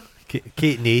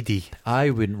 Kate Nady.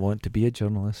 I wouldn't want to be a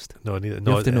journalist. No, neither.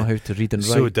 You have to know how to read and write.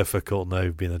 It's so difficult now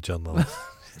being a journalist.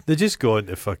 They just go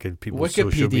into fucking people's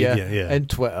Wikipedia social media and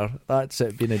Twitter. That's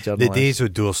it, being a journalist. The days of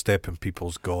doorstepping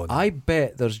people's gone. I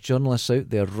bet there's journalists out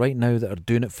there right now that are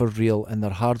doing it for real and they're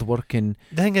hard-working.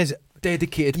 The thing is,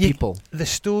 dedicated people. The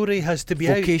story has to be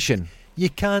vocation. You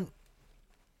can't.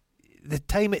 the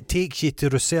time it takes you to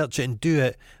research it and do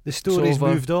it, the story's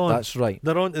moved on. That's right.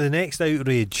 They're on to the next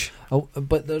outrage. Oh,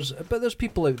 but there's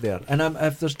people out there, and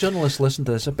if there's journalists listening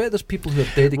to this, I bet there's people who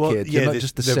are dedicated. You're not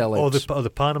just the sellouts. The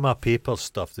Panama Papers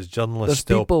stuff. There's journalists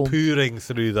still pouring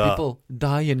through that. People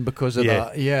dying because of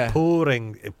that. Yeah,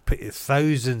 pouring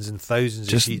thousands and thousands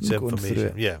just of sheets of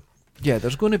information. Yeah,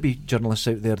 there's going to be journalists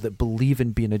out there that believe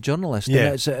in being a journalist.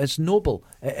 Yeah. And it's noble.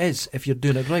 It is, if you're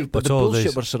doing it right. But the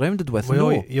bullshit we're surrounded with,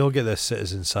 you'll get this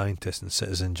citizen scientist and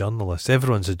citizen journalist.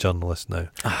 Everyone's a journalist now.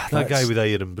 That guy with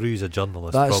Iron Brew's a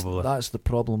journalist, probably. That's the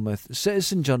problem with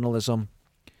citizen journalism.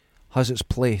 Has its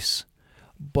place,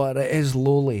 but it is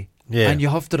lowly. Yeah. And you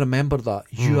have to remember that.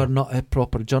 You are not a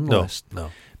proper journalist. No.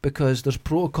 Because there's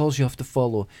protocols you have to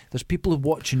follow. There's people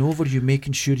watching over you,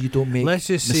 making sure you don't make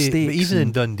mistakes. Let's just say, even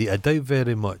in Dundee, I doubt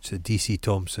very much that DC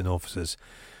Thompson offices.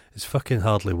 It's fucking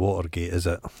hardly Watergate, is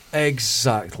it?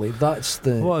 Exactly. That's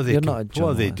the. What are they? You're not a journalist. What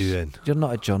are they doing? You're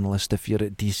not a journalist if you're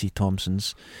at DC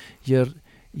Thompson's. You're.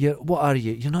 What are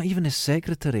you? You're not even a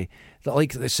secretary.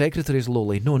 Like the secretary's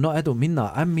lowly. No, I don't mean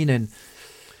that. I'm meaning.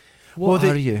 What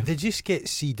are you? They just get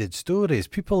seeded stories.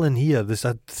 People in here. There's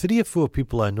 3 or 4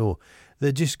 people I know.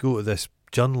 They just go to this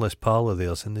journalist pal of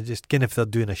theirs and they just, again, if they're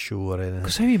doing a show or anything.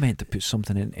 Because how are you meant to put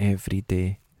something in every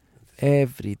day?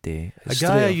 Every day. A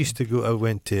guy I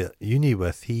went to uni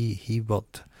with, he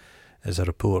worked as a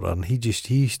reporter and he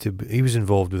was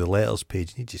involved with the letters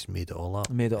page and he just made it all up.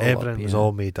 Everything was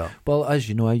all made up. Well, as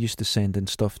you know, I used to send in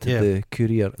stuff to the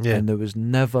Courier and there was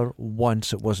never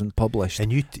once it wasn't published.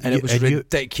 And it was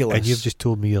ridiculous. And you've just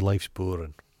told me your life's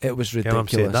boring. It was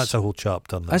ridiculous. You know what I'm saying? That's a whole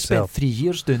chapter in itself. I spent 3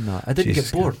 years doing that. I didn't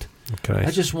get bored. Christ.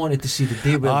 I just wanted to see the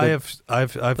day where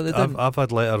I've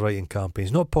had letter writing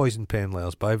campaigns, not poison pen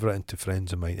letters, but I've written to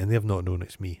friends of mine and they've not known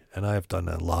it's me, and I have done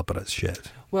elaborate shit.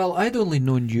 Well, I'd only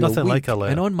known you nothing a week, like a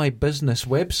letter. And on my business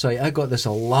website I got this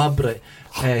elaborate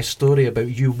story about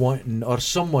you wanting, or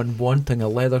someone wanting, a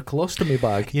leather colostomy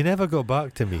bag. You never got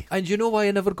back to me. And you know why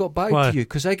I never got back to you?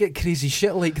 Because I get crazy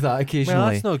shit like that occasionally. Well,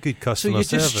 that's not good customer service.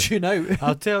 So you just tune out.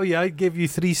 I'll tell you, I'd give you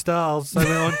 3 stars. I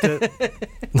went on to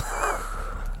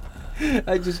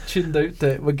I just tuned out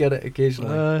to it. We get it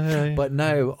occasionally. But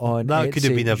now on that Etsy, could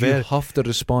have been you have to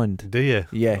respond. Do you?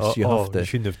 Yes, you have to. You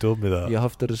shouldn't have told me that. You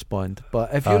have to respond.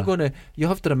 But if you're going to, you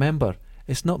have to remember,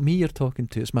 it's not me you're talking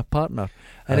to, it's my partner.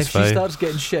 And if she starts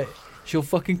getting shit, she'll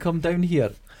fucking come down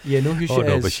here. You know who she is. Oh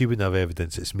no, but she wouldn't have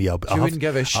evidence. It's me. She wouldn't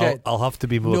give a shit. I'll have to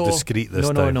be more discreet this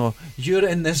time. No. You're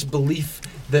in this belief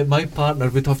that my partner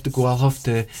would have to go, I'll have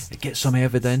to get some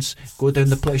evidence, go down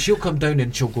the place. She'll come down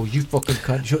and she'll go, you fucking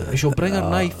cunt. She'll bring her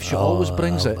knife. She always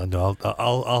brings it. No,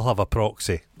 I'll have a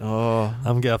proxy. Oh,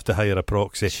 I'm going to have to hire a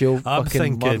proxy. She'll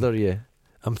fucking murder you.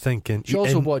 I'm thinking. She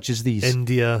also watches these.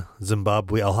 India,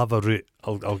 Zimbabwe. I'll have a route.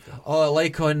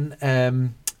 Like on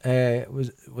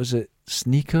was it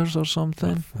Sneakers or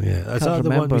something? Yeah, is that the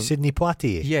one with Sidney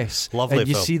Poitier? Yes, lovely. And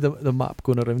you film. see the map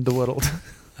going around the world.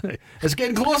 It's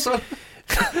getting closer.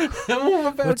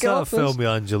 What's that film with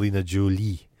Angelina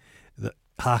Jolie?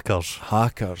 Hackers.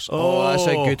 Oh, that's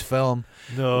a good film.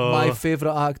 No, my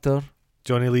favourite actor,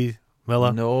 Johnny Lee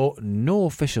Miller. No,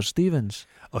 Fisher Stevens.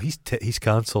 Oh, he's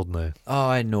cancelled now. Oh,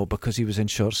 I know, because he was in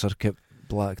Short Circuit.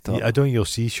 Blacked up. Yeah, I don't think you'll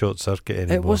see Short Circuit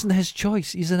anymore. It wasn't his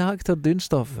choice. He's an actor doing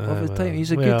stuff all the time.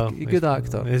 He's a good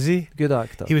actor. Is he? Good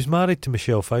actor. He was married to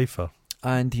Michelle Pfeiffer.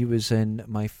 And he was in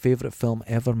my favourite film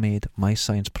ever made, My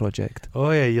Science Project. Oh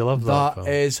yeah, you love that film.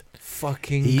 That is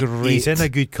fucking great. He's in a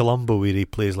good Columbo where he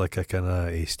plays like a kind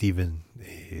of Steven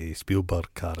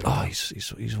Spielberg character. Oh,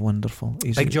 he's wonderful.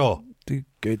 He's Big jaw.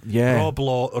 Good, yeah. Rob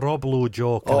Lowe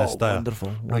jaw kind of style.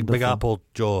 Wonderful. Like Big Apple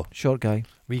jaw. Short guy.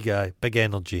 Wee guy. Big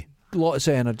energy. Lots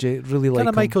of energy. Really like kind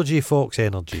of him. Michael J. Fox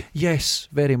energy. Yes,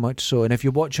 very much so. And if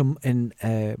you watch him in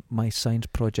My Science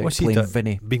Project, playing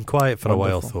Vinny. Been quiet for a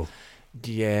while though.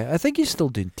 Yeah, I think he's still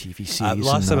doing TV series.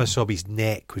 Last time I saw him, his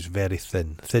neck was very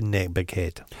thin neck, big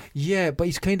head. Yeah, but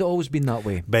he's kind of always been that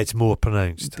way. But it's more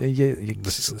pronounced. The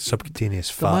subcutaneous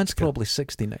fat. The man's probably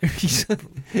 60 now.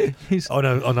 he's on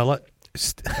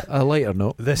a lighter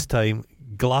note. This time,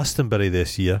 Glastonbury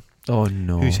this year. Oh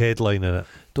no! Who's headlining it?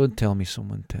 Don't tell me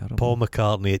someone terrible. Paul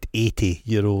McCartney at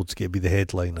 80-year-old's going to be the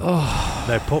headliner. Oh.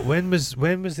 Now, when was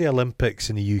the Olympics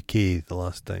in the UK the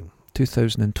last time?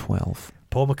 2012.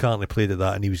 Paul McCartney played at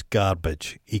that and he was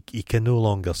garbage. He can no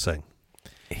longer sing.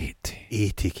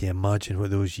 80. Can you imagine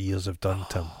what those years have done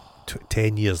to him?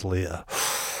 10 years later.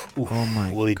 Oh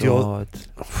my God.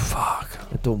 Fuck.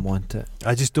 I don't want it.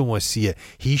 I just don't want to see it.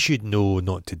 He should know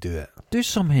not to do it. Do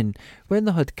something. When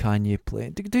they had Kanye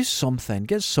play, do something.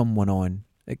 Get someone on.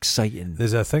 Exciting.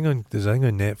 There's a thing on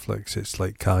Netflix. It's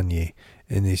like Kanye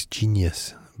and his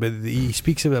Genius But he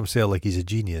speaks about himself like he's a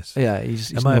genius. Yeah,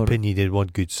 he's in my opinion, he did one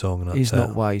good song. And he's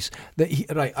not wise.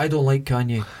 Right, I don't like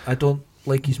Kanye. I don't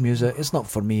like his music. It's not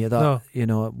for me.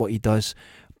 What he does.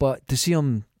 But to see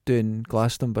him doing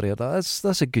Glastonbury,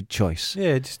 that's a good choice.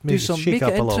 Yeah, just make it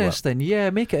interesting.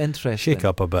 Yeah, make it interesting. Shake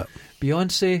up a bit.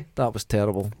 Beyonce, that was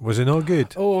terrible. Was it not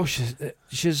good? Oh, she's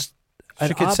an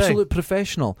absolute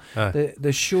professional.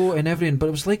 The show and everything, but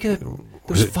it was like there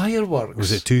was fireworks.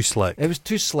 Was it too slick? It was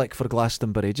too slick for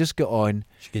Glastonbury. Just get on.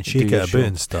 She can shake it a bit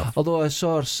and stuff. Although I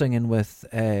saw her singing with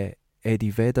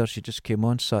Eddie Vedder. She just came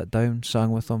on, sat down,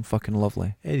 sang with him. Fucking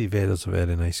lovely. Eddie Vedder's a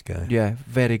very nice guy. Yeah,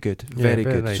 very good. Very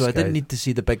good. Nice so I didn't guy. need to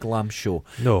see the big lamb show.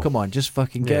 No. Come on, just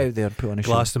fucking get out there and put on a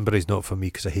show. Glastonbury's not for me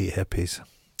because I hate hippies.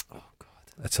 Oh, God.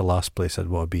 It's the last place I'd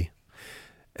want to be.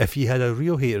 If you had a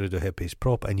real hatred of hippies,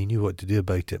 proper, and you knew what to do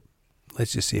about it,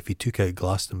 let's just say if you took out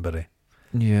Glastonbury,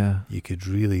 you could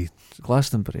really...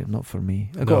 Glastonbury, not for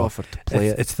me. I got offered to play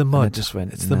it. It's the mud. I just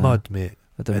went, it's the mud, mate.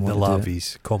 In the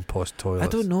lavies, compost toilets. I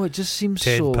don't know, it just seems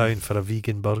 £10 for a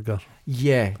vegan burger.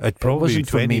 Yeah. It'd probably be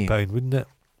 £20, wouldn't it?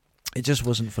 It just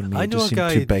wasn't for me. I it know just a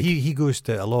guy, too big. he goes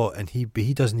to a lot and he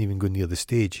doesn't even go near the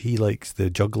stage. He likes the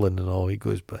juggling and all. He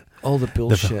goes, but all the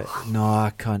bullshit. No,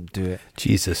 I can't do it.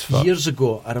 Jesus fuck. Years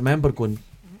ago, I remember going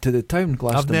to the town,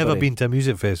 Glastonbury. I've never been to a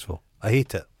music festival. I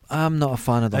hate it. I'm not a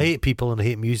fan of them. I hate people and I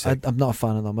hate music. I'm not a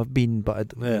fan of them. I've been, but I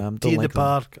don't Tea in like the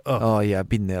park. Oh yeah, I've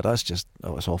been there. That's just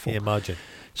it's awful. Yeah, imagine.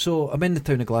 So I'm in the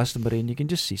town of Glastonbury, and you can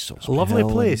just see Salisbury a lovely Hill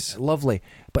place, lovely.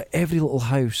 But every little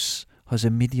house has a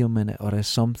medium in it or has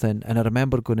something. And I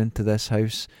remember going into this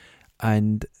house,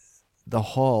 and the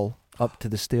hall up to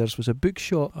the stairs was a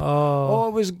bookshop. Oh,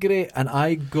 it was great. And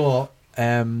I got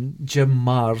Jim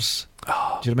Mars.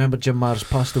 Do you remember Jim Mars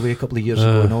passed away a couple of years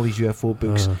ago and all these UFO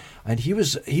books? And he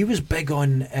was big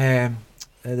on the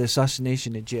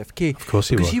assassination of JFK. Of course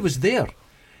he was. Because he was there.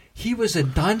 He was a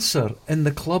dancer in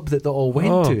the club that they all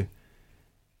went to.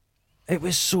 It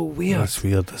was so weird. That's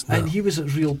weird, isn't it? And he was a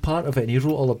real part of it, and he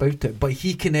wrote all about it. But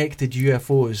he connected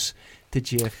UFOs to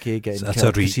JFK getting That's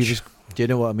killed. a reach. Do you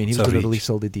know what I mean? He was going to release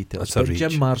all the details. But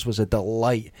Jim Mars was a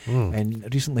delight and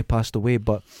recently passed away.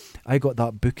 But I got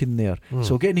that book in there.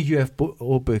 So getting a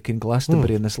UFO book in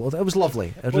Glastonbury in this little... It was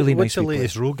lovely. Really nice. What's the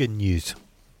latest Rogan news?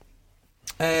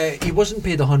 He wasn't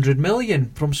paid $100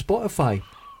 million from Spotify.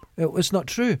 It was not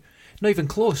true. Not even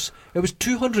close. It was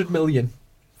 $200 million.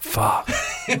 Fuck.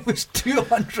 It was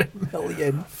 $200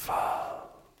 million. Fuck.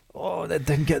 Oh, they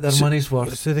didn't get their money's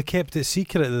worth. So they kept it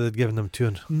secret that they'd given them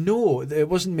 200? No, it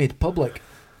wasn't made public.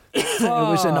 It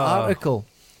was an article.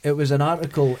 It was an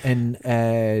article in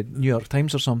New York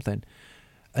Times or something,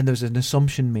 and there was an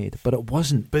assumption made, but it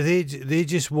wasn't. But they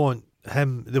just want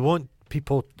him. They want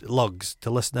people, lugs, to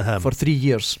listen to him for 3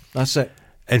 years. That's it.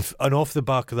 And off the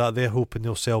back of that, they're hoping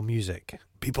they'll sell music.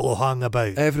 People will hang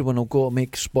about. Everyone will go to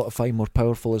make Spotify more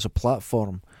powerful as a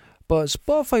platform. But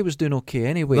Spotify was doing okay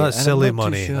anyway. That's silly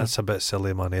money. Sure. That's a bit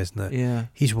silly money, isn't it? Yeah.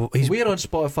 We're on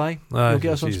Spotify. You'll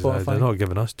get us on Spotify. They're not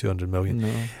giving us 200 million.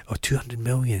 No. Oh, 200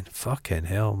 million. Fucking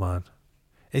hell, man.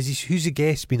 Who's the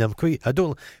guest been?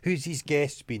 Who's his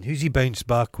guest been? Who's he bounced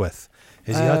back with?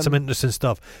 Has he had some interesting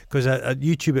stuff? Because at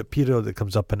YouTube at period that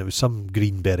comes up and it was some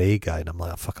green beret guy and I'm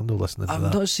like, fuck, I'm not listening to that.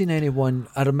 I've not seen anyone.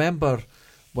 I remember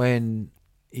when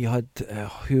he had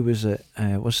who was it?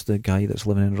 What's the guy that's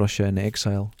living in Russia in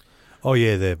exile? Oh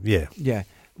yeah, yeah.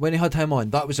 When he had him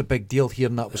on, that was a big deal.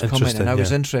 Hearing that was coming, and I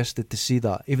was interested to see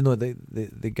that. Even though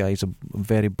the guys are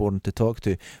very boring to talk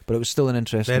to, but it was still an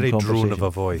interesting conversation. Very drone of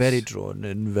a voice. Very drone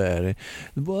and very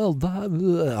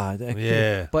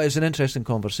yeah. But it's an interesting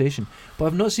conversation. But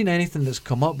I've not seen anything that's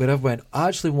come up where I've went, I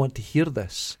actually want to hear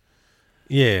this.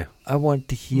 Yeah, I want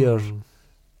to hear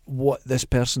what this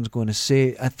person's going to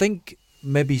say. I think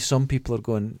maybe some people are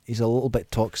going, he's a little bit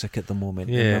toxic at the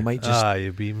moment. Yeah, and I might just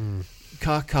you'd be.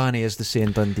 Kakani is the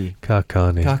saying, Dundee.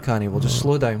 Kakani. We'll just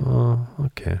slow down. Oh,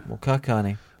 okay. Well,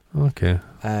 Kakani. Okay.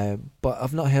 But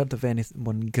I've not heard of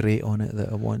anyone great on it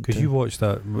that I want to. Because you watched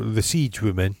that, the Siege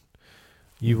woman.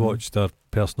 You watched her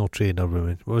personal trainer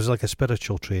woman. It was like a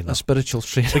spiritual trainer. A spiritual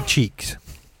trainer. Big cheeks.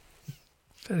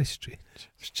 Very strange.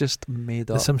 It's just made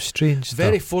up. There's some strange stuff.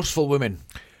 Very forceful woman.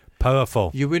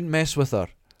 Powerful. You wouldn't mess with her.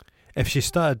 If she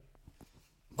started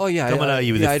coming at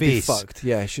you with a face. I'd be fucked.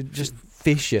 Yeah, she'd just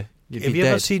face you. Have you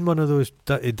ever seen one of those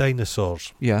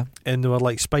dinosaurs? Yeah. And they were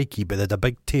like spiky, but they had a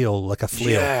big tail like a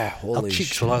flail. Yeah, holy cheeks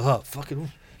shit. were like that. Fucking.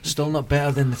 Still not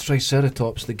better than the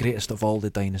Triceratops, the greatest of all the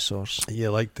dinosaurs. You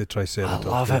like the Triceratops? I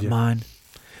love it, man.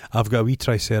 I've got a wee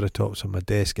Triceratops on my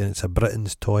desk, and it's a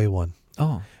Britain's toy one.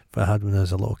 Oh. But I had when I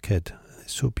was a little kid.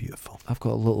 It's so beautiful. I've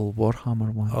got a little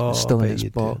Warhammer one. It's still in its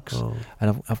box.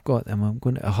 And I've got them.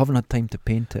 I haven't had time to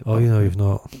paint it. You've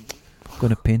not. I'm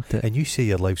going to paint it. And you say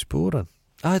your life's boring.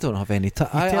 I don't have any time.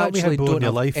 I actually don't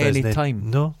have any time.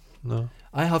 No.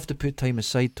 I have to put time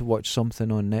aside to watch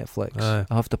something on Netflix.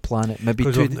 I have to plan it maybe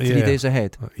 3 days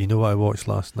ahead. You know what I watched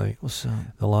last night? What's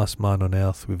that? The Last Man on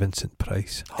Earth with Vincent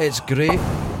Price. It's great.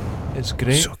 It's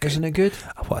great. So isn't it good?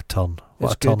 What a turn.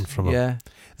 What a turn from him. Yeah.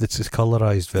 It's his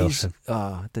colorized version.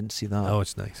 I didn't see that. Oh,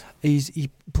 it's nice. He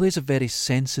plays a very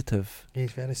sensitive.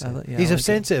 He's very sensitive. He's a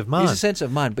sensitive man. He's a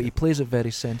sensitive man, but he plays it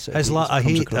very sensitive. I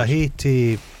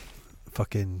hate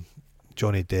fucking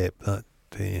Johnny Depp, that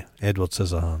Edward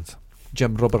Scissorhands.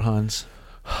 Jim Rubberhands.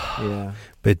 Yeah.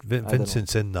 But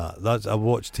Vincent's in that. I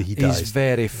watched till he dies. He's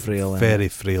very frail. Very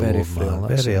frail old man.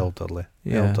 Very elderly.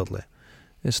 Yeah. Elderly.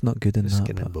 It's not good in that.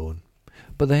 Skin and bone.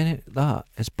 But then that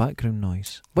is background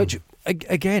noise. Which,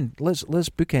 again, let's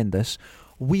bookend this.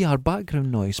 We are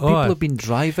background noise. People have been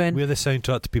driving. We're the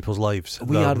soundtrack to people's lives.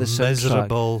 We are the soundtrack.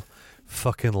 Miserable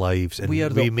fucking lives. And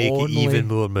we make it even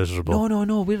more miserable.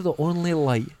 No. We're the only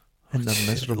light in the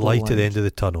miserable light at the end of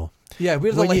the tunnel. Yeah,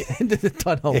 we're the light at the end of the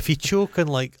tunnel. If you choke on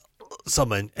like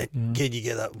something, can you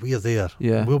get that? We're there.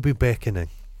 Yeah. We'll be beckoning.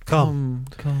 Come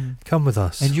with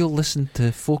us. And you'll listen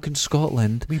to folk in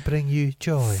Scotland. We bring you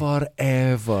joy.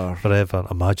 Forever.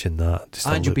 Imagine that.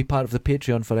 And you'll be part of the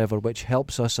Patreon forever, which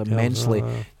helps us immensely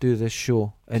do this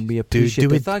show. And we appreciate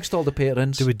it. Thanks to all the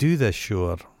patrons. Do we do this show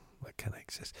or it can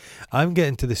exist? I'm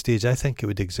getting to the stage I think it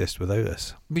would exist without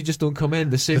us. We just don't come in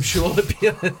the same show at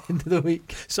the end of the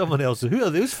week. Someone else. Who are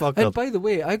those fuckers? And by the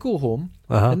way, I go home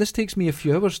and this takes me a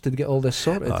few hours to get all this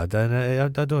sorted. I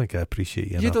don't think I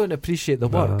appreciate you. You don't appreciate the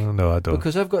work. No, I don't.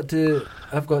 Because I've got to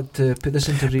put this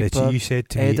into reverb. Betty, you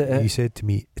said to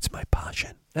me, it's my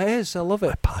passion. It is. I love it.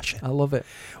 My passion. I love it.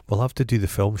 We'll have to do the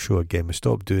film show again. We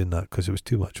stopped doing that because it was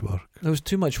too much work. It was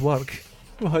too much work.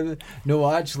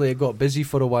 No, actually, I got busy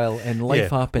for a while and life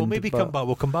happened. We'll maybe come back.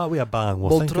 We'll come back with a bang.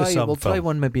 We'll try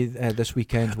one maybe this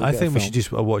weekend. I think we should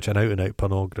just watch an out-and-out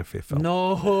pornography film.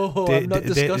 No, I'm not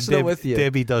discussing it with you.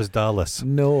 Debbie Does Dallas.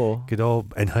 No.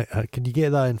 Can you get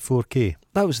that in 4K?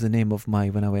 That was the name of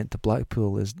when I went to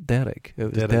Blackpool, is Derek. It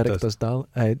was Derek Does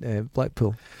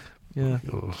Blackpool. Yeah.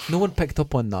 No one picked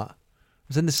up on that.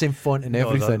 It was in the same font and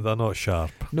everything. They're not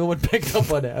sharp. No one picked up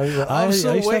on it. I was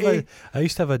like, I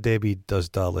used to have a Debbie Does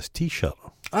Dallas t-shirt.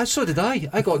 So did I.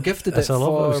 I got gifted it for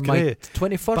my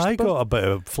 21st. But I got a bit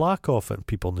of flack off at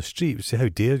people on the street. Say, how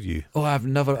dare you? Oh, I've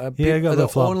never. I got the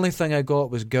only thing I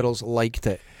got was girls liked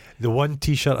it. The one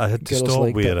t-shirt I had to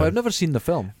stop wearing. But I've never seen the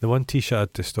film. The one t-shirt I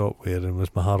had to stop wearing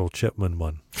was my Harold Shipman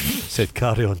one. It said,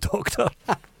 "Carry on, Doctor."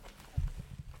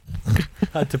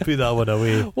 I had to put that one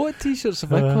away. What t-shirts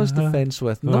have I caused offence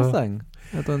with? Nothing.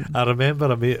 I remember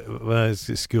a mate when I was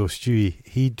at school, Stewie.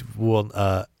 He wore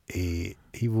the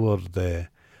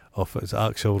it's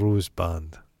Axl Rose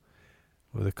band.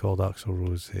 What are they called? Axl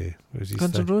Rose.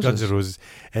 Guns N' Roses. Guns N' Roses.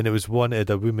 And it was one that had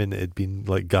a woman that had been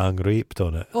like gang raped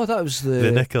on it. Oh, that was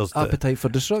the Nichols Appetite for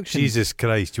Destruction. Jesus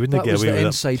Christ, you wouldn't get away with it. That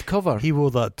was the inside cover. He wore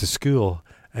that to school,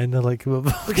 and they're like,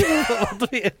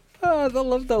 I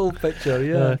love that old picture,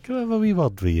 yeah. Can I have a wee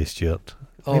word with you, Stuart?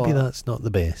 Maybe that's not the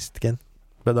best, again.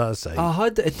 But that's I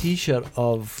had a t-shirt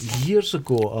of years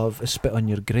ago of a Spit on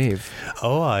Your Grave.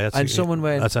 Oh, aye. Someone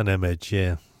went... That's an image,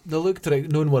 yeah. They looked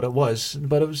like knowing what it was,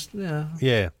 but it was, yeah.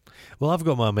 Yeah. Well, I've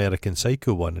got my American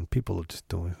Psycho one, and people just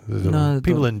don't.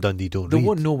 People in Dundee don't read. They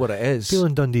won't know what it is. People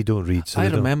in Dundee don't read. So I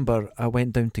remember I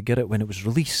went down to get it when it was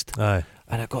released. Aye.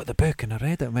 And I got the book and I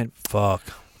read it and went, fuck.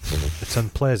 It's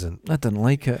unpleasant. I didn't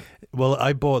like it. Well,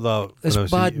 I bought that.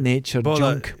 It's bad-natured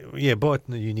junk. Bought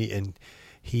it unique, and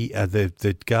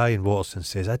the guy in Waterson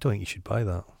says, I don't think you should buy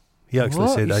that. He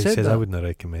actually said I wouldn't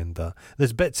recommend that.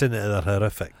 There's bits in it that are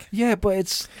horrific. Yeah, but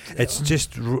it's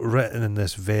just written in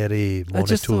this very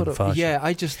monotone fashion. Yeah,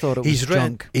 I just thought it was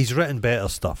junk. He's written better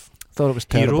stuff. Thought it was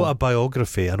terrible. He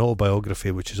wrote an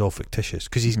autobiography, which is all fictitious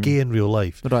because he's gay in real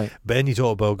life. Right. But in his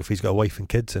autobiography, he's got a wife and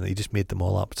kids in it. He just made them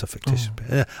all up. It's a fictitious.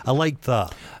 I like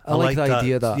that. I like the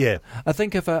idea of that. Yeah. I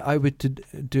think if I would to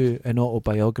do an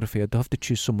autobiography, I'd have to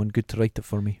choose someone good to write it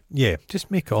for me. Yeah,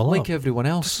 just make it all up. Like everyone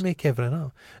else. Just make everyone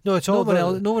up. No, it's all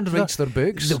no one writes their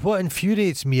books. What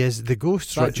infuriates me is the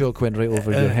ghosts. That joke went right over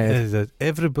your head.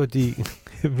 Everybody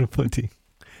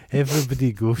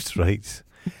ghost writes.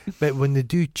 But when they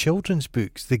do children's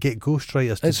books, they get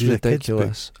ghostwriters to do the kids'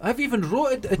 books. I've even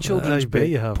wrote a children's book.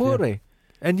 You have, poetry.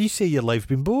 Yeah. And you say your life's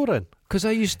been boring. Because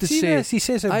I used to say... He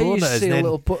says how boring it is.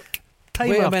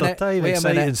 Wait a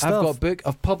minute.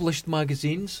 I've published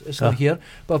magazines. It's not here.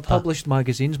 But I've published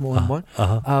magazines, more than one.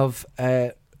 I've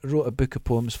wrote a book of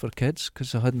poems for kids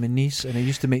because I had my niece and I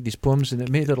used to make these poems and it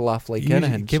made her laugh like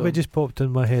anything. It just popped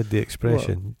in my head the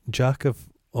expression, what? Jack of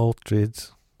all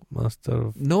trades, master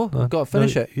of... No, I've got to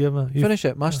finish it. Finish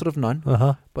it, master of none.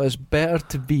 But it's better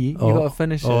to be, you got to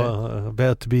finish it.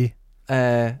 Better to be...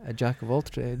 a jack of all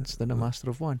trades than a master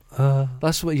of one.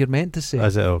 That's what you're meant to say.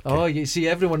 Is it? Okay. Oh, you see,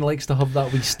 everyone likes to have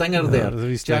that wee stinger there.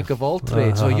 Jack of all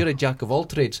trades. Oh, you're a jack of all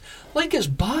trades. Like it's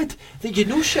bad that you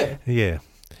know shit. Yeah.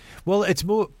 Well, it's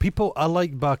more people. I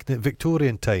like back in the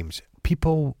Victorian times.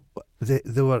 People,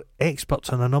 they were experts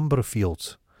in a number of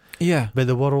fields. Yeah. By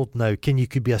the world now, you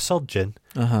could be a surgeon.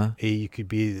 You could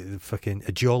be fucking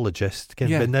a geologist.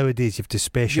 But nowadays you have to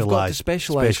specialise. You've got to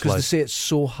specialise because they say it's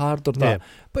so hard or that.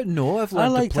 But no, I've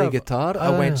learned to play guitar.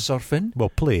 I went surfing. Well,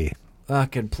 play. I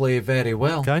can play very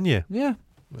well. Can you? Yeah.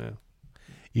 Well,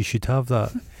 you should have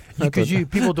that. Because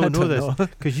people don't know this.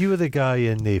 Because you were the guy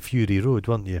in the Fury Road,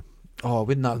 weren't you? Oh,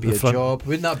 wouldn't that be a job?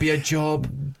 Wouldn't that be a job?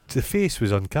 The face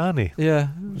was uncanny. Yeah.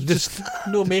 Just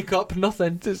no makeup,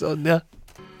 nothing. Just on there.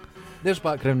 There's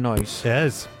background noise. It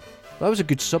is. That was a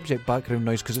good subject, background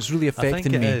noise, because it's really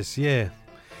affecting me. I think it is, yeah.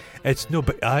 It's no,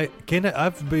 but but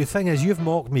the thing is, you've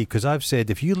mocked me because I've said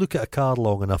if you look at a car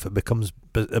long enough, it becomes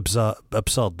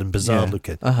absurd and bizarre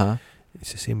looking.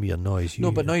 It's the same with your noise.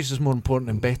 But noise is more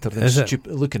important and better than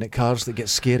looking at cars that get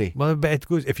scary. Well, but it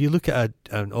goes. If you look at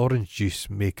an orange juice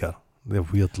maker, they're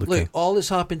weird looking. Look, all that's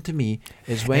happened to me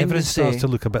is when everything starts to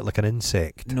look a bit like an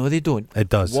insect. No, they don't. It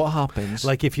does. What happens?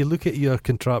 Like if you look at your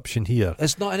contraption here,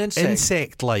 it's not an insect.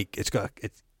 Insect-like. It's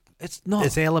not.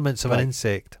 It's elements of an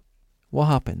insect. What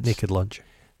happens? Naked Lunch.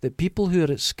 The people who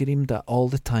are screamed at all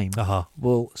the time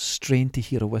will strain to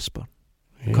hear a whisper.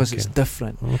 Because it's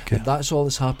different. Okay. But that's all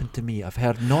that's happened to me. I've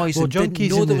heard noise and didn't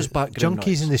know there was background noise.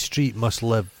 Junkies in the street must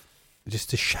live just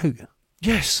to shout.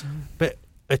 Yes. But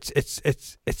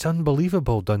it's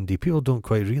unbelievable, Dundee. People don't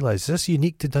quite realise. Is this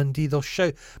unique to Dundee? They'll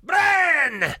shout,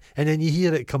 "Bran!" and then you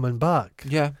hear it coming back.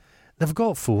 Yeah. They've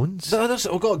got phones.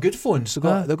 They've got good phones. They've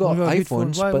got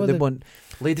iPhones, but they want...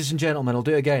 Ladies and gentlemen, I'll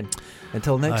do it again.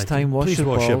 Until next time, wash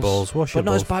your balls. But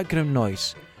not as background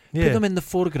noise. Yeah. Put them in the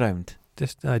foreground.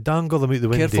 Just dangle them out the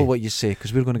window. Careful what you say,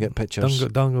 because we're going to get pictures.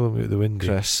 Dangle them out the window.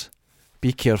 Chris,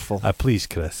 be careful. Please,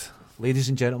 Chris. Ladies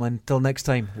and gentlemen, till next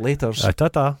time. Laters.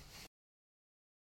 Ta-ta.